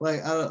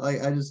 Like, I don't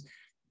like. I just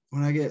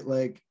when I get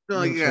like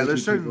Like, yeah, churchy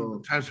there's certain people.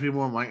 types of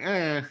people I'm like,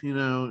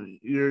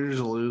 you're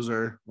just a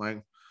loser.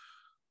 Like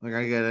I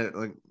get it.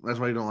 Like that's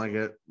why you don't like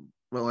it.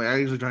 But like I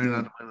usually try not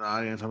Yeah. to blame the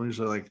audience. I'm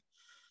usually like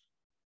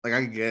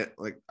I get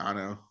like I don't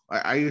know.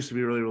 I used to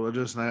be really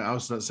religious, and I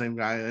was that same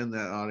guy in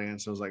that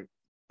audience. I was like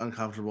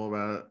uncomfortable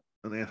about it,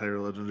 an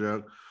anti-religion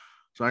joke.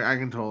 So I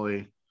can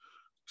totally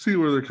see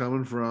where they're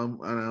coming from.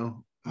 I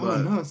know, Oh but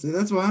no, see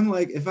that's why I'm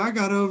like, if I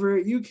got over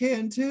it, you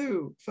can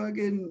too.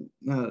 Fucking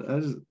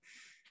no,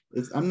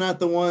 I'm not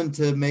the one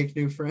to make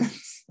new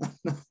friends.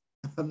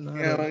 I'm not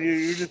yeah, a well,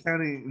 you're just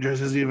sounding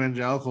just as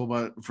evangelical,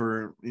 but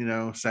for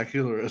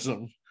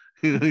secularism.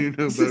 You know better than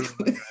that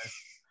basically guy.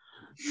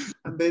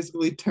 I'm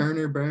basically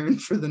Turner Burn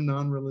for the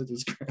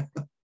non-religious crowd.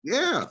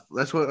 Yeah,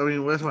 that's what I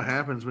mean. That's what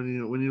happens when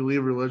you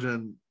leave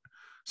religion.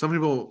 Some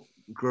people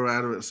grow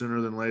out of it sooner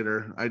than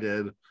later. I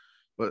did,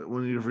 but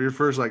when you for your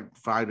first like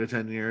 5 to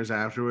 10 years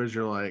afterwards,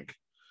 you're like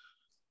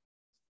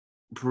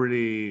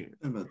pretty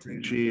About 10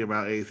 years. preachy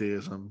about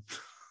atheism.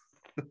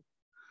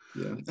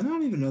 Yeah. And I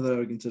don't even know that I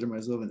would consider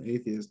myself an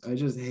atheist. I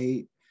just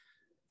hate,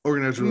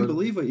 Organized I mean, religion.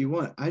 believe what you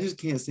want. I just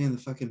can't stand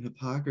the fucking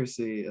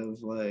hypocrisy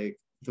of like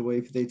the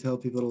way they tell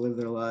people to live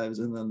their lives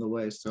and then the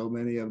way so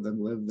many of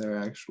them live their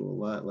actual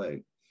life.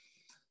 Like,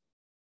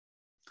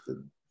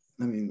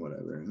 I mean,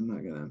 whatever. I'm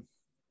not gonna.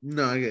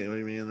 No, I get what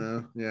you mean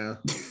though. Yeah.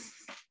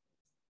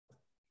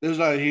 There's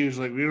not a huge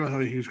we don't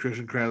have a huge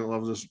Christian crowd that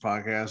loves this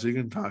podcast. So you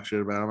can talk shit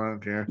about them. I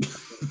don't care.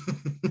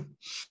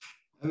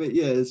 I mean,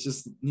 yeah, it's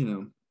just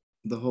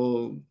the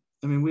whole.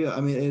 I mean, I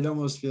mean, it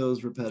almost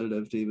feels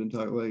repetitive to even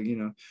talk like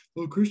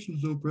well,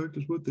 Christians don't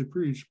practice what they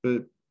preach,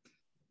 but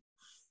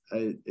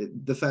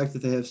the fact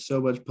that they have so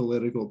much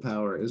political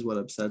power is what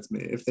upsets me.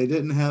 If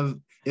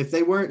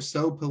they weren't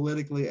so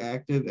politically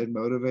active and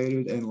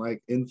motivated and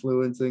like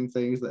influencing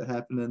things that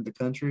happen in the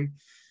country,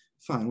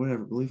 fine,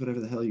 whatever, believe whatever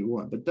the hell you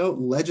want, but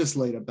don't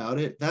legislate about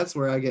it. That's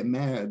where I get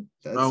mad.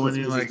 That's Oh, what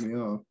when you pisses me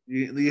off.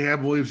 you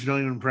have beliefs you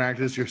don't even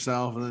practice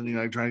yourself, and then you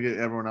like try to get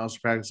everyone else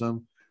to practice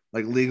them,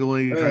 like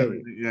legally. You try to,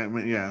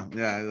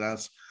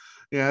 Right.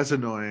 that's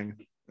annoying.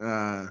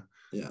 Yeah.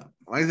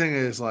 My thing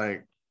is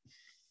like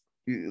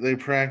they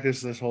practice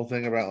this whole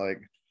thing about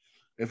like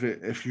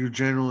if you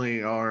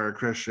generally are a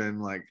Christian,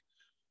 like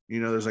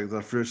there's like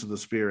the fruits of the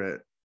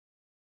spirit,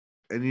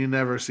 and you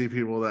never see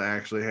people that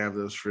actually have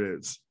those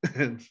fruits.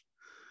 And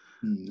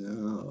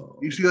No.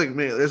 you see, like,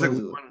 there's like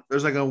Supposedly.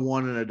 there's like a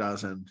one in a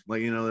dozen.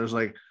 Like, there's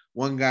like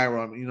one guy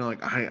where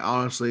like, I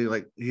honestly,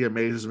 like, he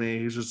amazes me.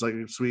 He's just like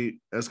sweet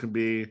as can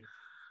be,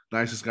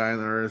 nicest guy on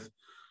the earth.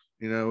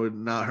 Would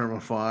not hurt a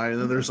fly.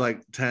 And then there's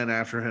like 10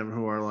 after him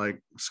who are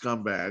like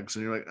scumbags,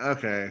 and you're like,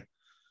 okay,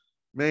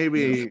 Yeah.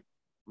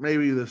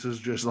 maybe this is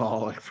just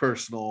all like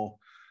personal.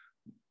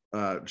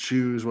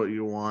 Choose what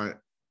you want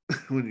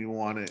when you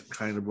want it,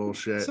 kind of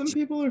bullshit. Some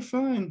people are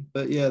fine,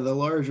 but yeah, the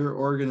larger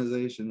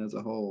organization as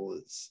a whole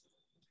is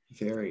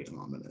very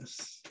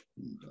ominous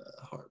and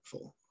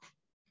harmful.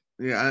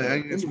 Yeah, I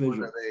think it's more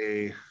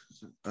Individual.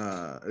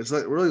 that it's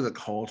like really the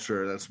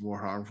culture that's more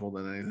harmful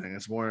than anything.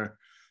 It's more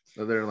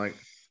that they're like,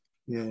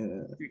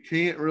 Yeah. you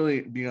can't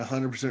really be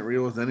 100%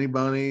 real with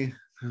anybody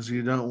because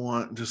you don't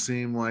want to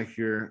seem like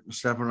you're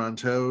stepping on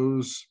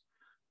toes,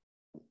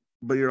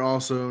 but you're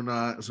also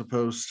not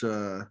supposed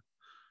to,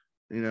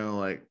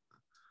 like,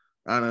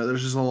 I don't know.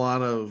 There's just a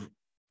lot of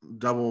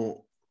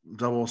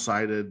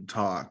double-sided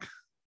talk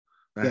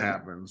that Yeah,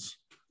 happens.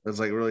 That's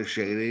like really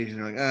shady, and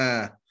you're like,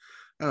 I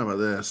don't know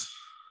about this.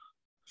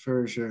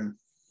 for sure.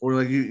 Or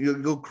like you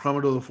go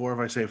crumble to the floor if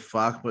I say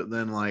fuck, but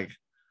then like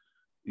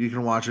you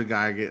can watch a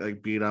guy get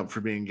like beat up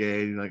for being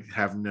gay, and you like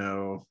have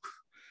no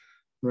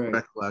Right.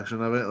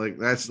 recollection of it. Like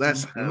that's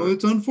Oh,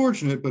 it's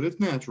unfortunate, but it's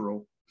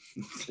natural.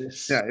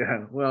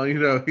 yeah. Well, he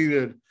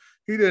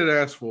did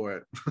ask for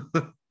it.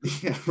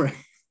 Yeah, right.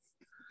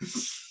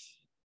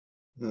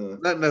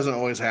 That doesn't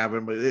always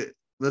happen, but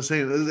it's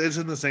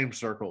in the same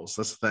circles.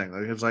 That's the thing.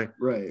 Like it's like,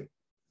 right.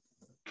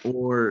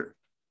 or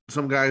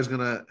some guy's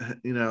gonna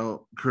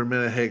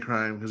commit a hate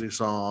crime because he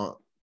saw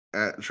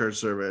at church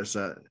service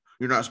that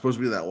you're not supposed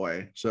to be that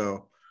way.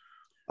 So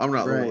I'm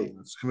not the Right. one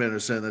that's committed a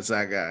sin. That's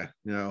that guy.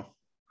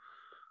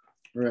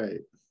 Right.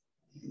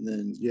 And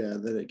then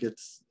then it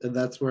gets, and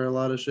that's where a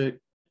lot of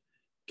shit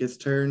gets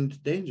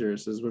turned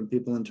dangerous, is when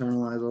people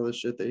internalize all this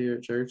shit they hear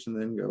at church and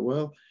then go,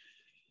 well,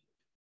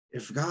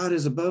 if God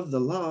is above the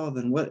law,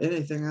 then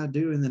anything I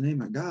do in the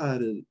name of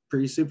God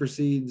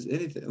supersedes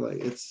anything.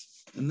 Like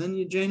and then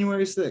you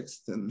January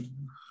 6th, and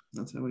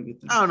that's how we get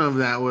there. I don't know if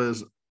that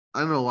was.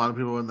 I know a lot of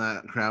people in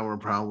that crowd were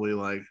probably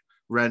like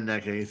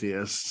redneck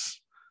atheists.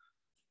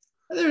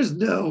 There's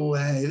no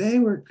way they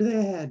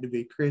had to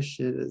be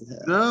Christian as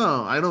hell.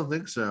 No, I don't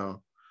think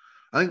so.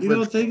 I think you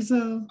don't think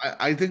so?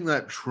 I think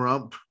that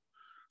Trump.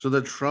 So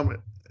the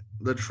Trump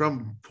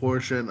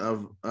portion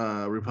of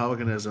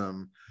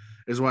Republicanism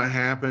is what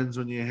happens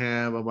when you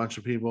have a bunch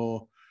of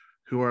people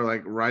who are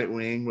like right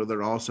wing, but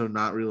they're also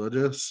not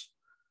religious.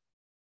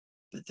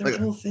 But their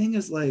whole thing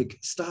is like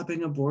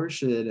stopping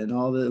abortion and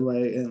all the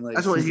like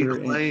that's what he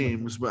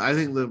claims. But I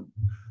think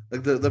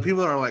the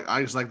people are like,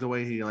 I just like the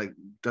way he like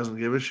doesn't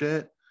give a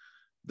shit.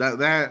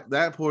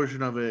 That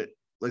portion of it,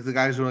 like the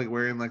guys who are like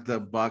wearing like the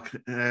buck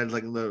head,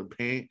 like the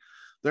paint,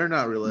 they're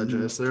not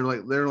religious.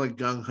 Mm-hmm. They're like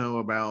gung ho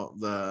about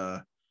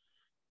the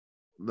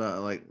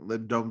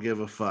don't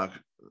give a fuck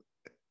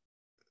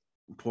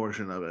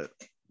portion of it.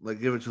 Like,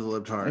 give it to the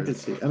libtards. I could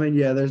see. I mean,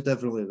 yeah, there's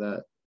definitely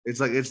that. It's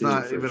like it's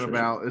not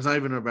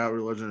even about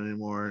religion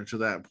anymore. To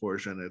that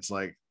portion, it's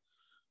like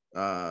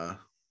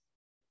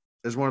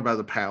it's more about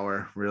the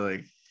power,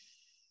 really.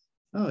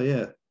 Oh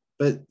yeah,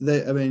 but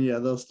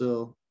they'll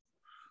still.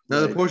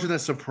 Now, the portion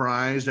that's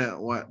surprised at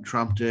what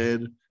Trump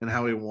did and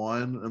how he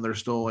won, and they're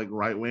still like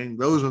right wing,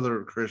 those are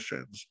the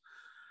Christians,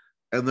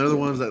 and they're the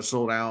ones that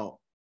sold out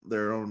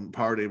their own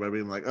party by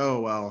being like,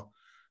 oh well,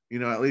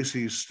 at least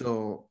he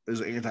still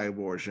is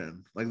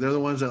anti-abortion. Like, they're the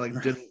ones that like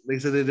they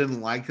said they didn't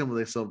like him, but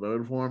they still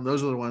voted for him.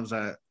 Those are the ones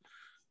that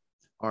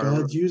are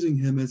God's using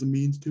him as a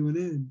means to an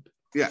end.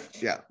 Yeah.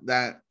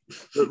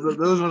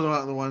 Those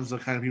are the ones, the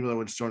kind of people that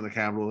would storm the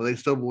Capitol. They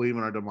still believe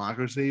in our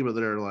democracy, but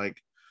they're like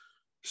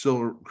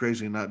still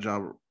crazy nut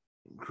job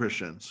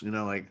Christians.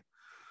 Like,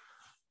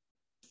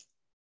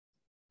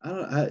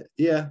 there's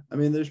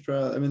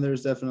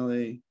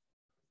definitely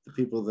the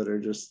people that are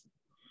just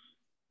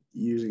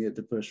using it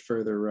to push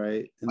further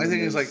right. I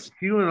think it's like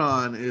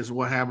QAnon is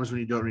what happens when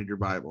you don't read your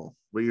Bible,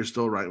 but you're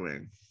still right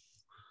wing.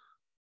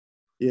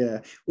 Yeah,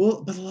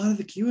 well, but a lot of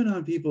the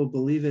QAnon people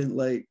believe in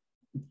like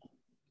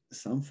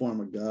some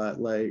form of God.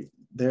 Like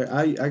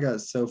I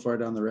got so far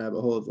down the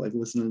rabbit hole of like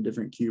listening to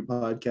different Q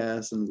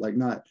podcasts and like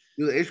not.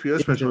 The HBO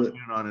special on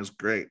QAnon is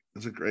great.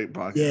 It's a great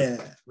podcast. Yeah,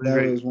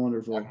 that was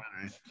wonderful.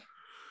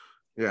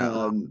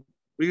 Yeah,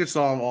 we could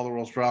solve all the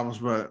world's problems,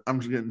 but I'm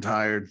just getting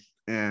tired,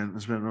 and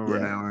it's been over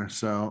an hour.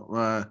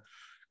 So,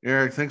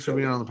 Eric, thanks for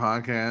being on the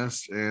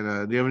podcast.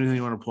 And do you have anything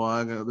you want to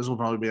plug? This will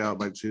probably be out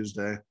by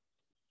Tuesday.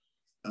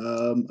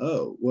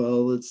 Oh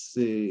well, let's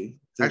see.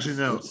 Actually,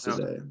 no.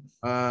 Today.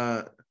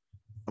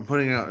 I'm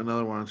putting out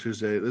another one on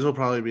Tuesday. This will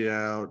probably be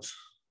out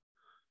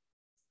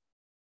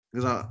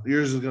because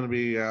yours is going to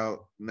be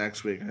out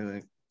next week, I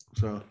think.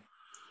 So.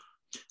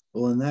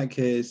 Well, in that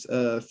case,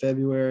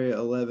 February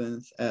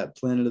 11th at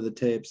Planet of the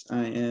Tapes,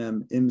 I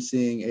am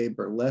emceeing a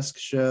burlesque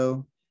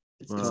show.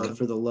 It's called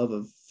For the Love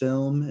of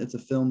Film. It's a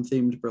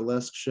film-themed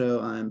burlesque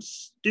show. I'm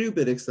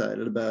stupid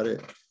excited about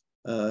it.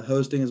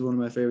 Hosting is one of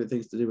my favorite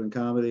things to do in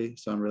comedy,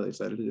 so I'm really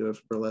excited to do a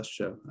burlesque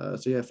show.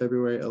 So yeah,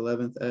 February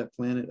 11th at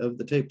Planet of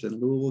the Tapes in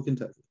Louisville,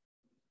 Kentucky.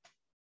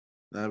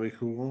 That'd be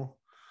cool.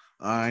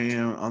 I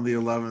am on the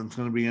 11th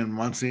going to be in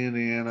Muncie,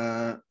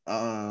 Indiana.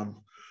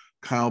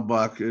 Kyle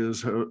Buck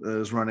is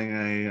running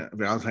a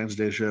Valentine's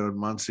Day show in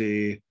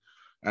Muncie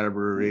at a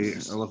brewery,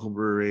 a local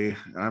brewery.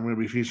 I'm going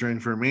to be featuring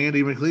for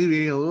Mandy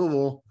McLeavy, a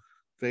Louisville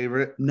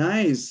favorite.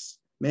 Nice.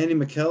 Mandy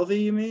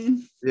McKelvey, you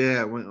mean?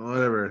 Yeah,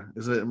 whatever.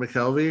 Is it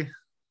McKelvey?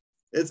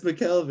 It's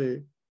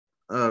McKelvey.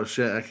 Oh,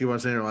 shit. I keep on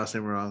saying her last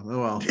name wrong. Oh,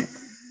 well.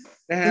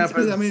 It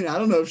happens. I mean, I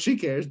don't know if she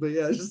cares, but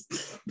yeah, just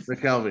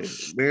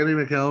McKelvey. Mandy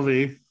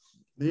McKelvey.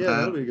 Yeah,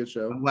 that'll be a good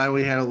show. I'm glad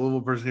we had a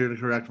Louisville person here to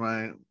correct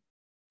my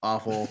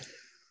awful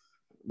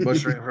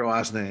butchering of her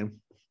last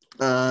name.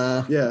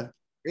 Yeah,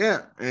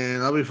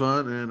 and that'll be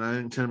fun. And I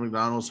think Tim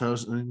McDonald's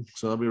hosting,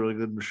 so that'll be really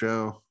good in the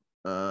show.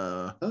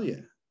 Oh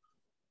yeah,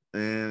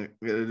 and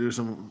get to do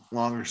some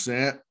longer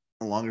set.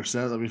 A longer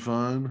set that'll be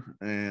fun.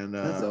 And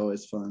that's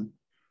always fun.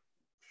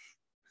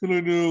 And I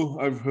know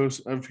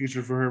I've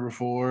featured for her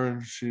before,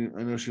 and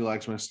I know she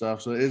likes my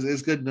stuff, so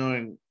it's good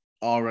knowing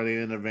already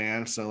in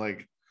advance. So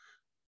like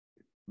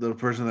the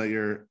person that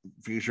you're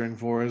featuring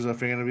for is a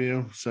fan of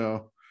you,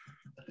 so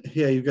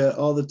yeah, you've got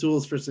all the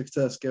tools for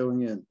success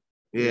going in.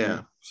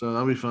 Yeah, so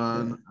that'll be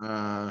fun.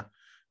 Yeah.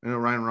 I know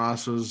Ryan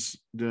Ross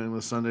was doing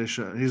the Sunday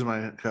show. He's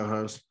my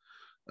co-host.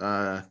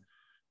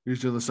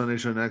 He's doing the Sunday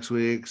show next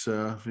week,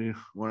 so if you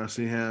want to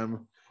see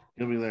him,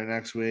 he'll be there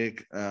next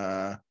week.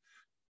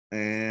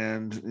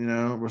 And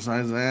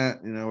besides that,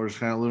 we're just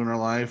kind of living our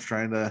life,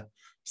 trying to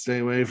stay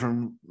away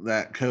from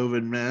that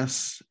COVID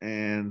mess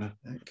and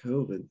that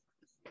COVID.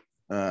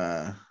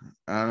 I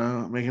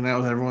don't know, making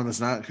out with everyone that's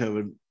not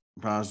COVID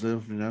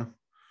positive.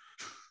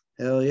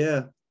 Hell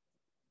yeah,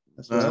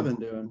 that's what I've been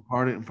doing.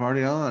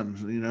 Party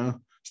on.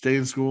 Stay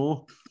in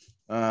school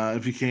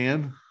if you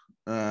can,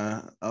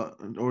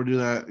 or do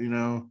that.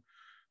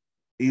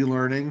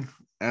 E-learning,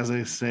 as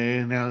they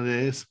say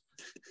nowadays.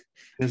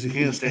 Because you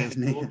can't stay in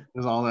school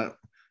because all that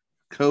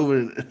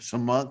COVID is a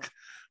muck.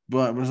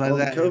 But besides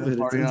that,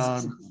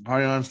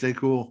 party on, stay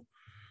cool.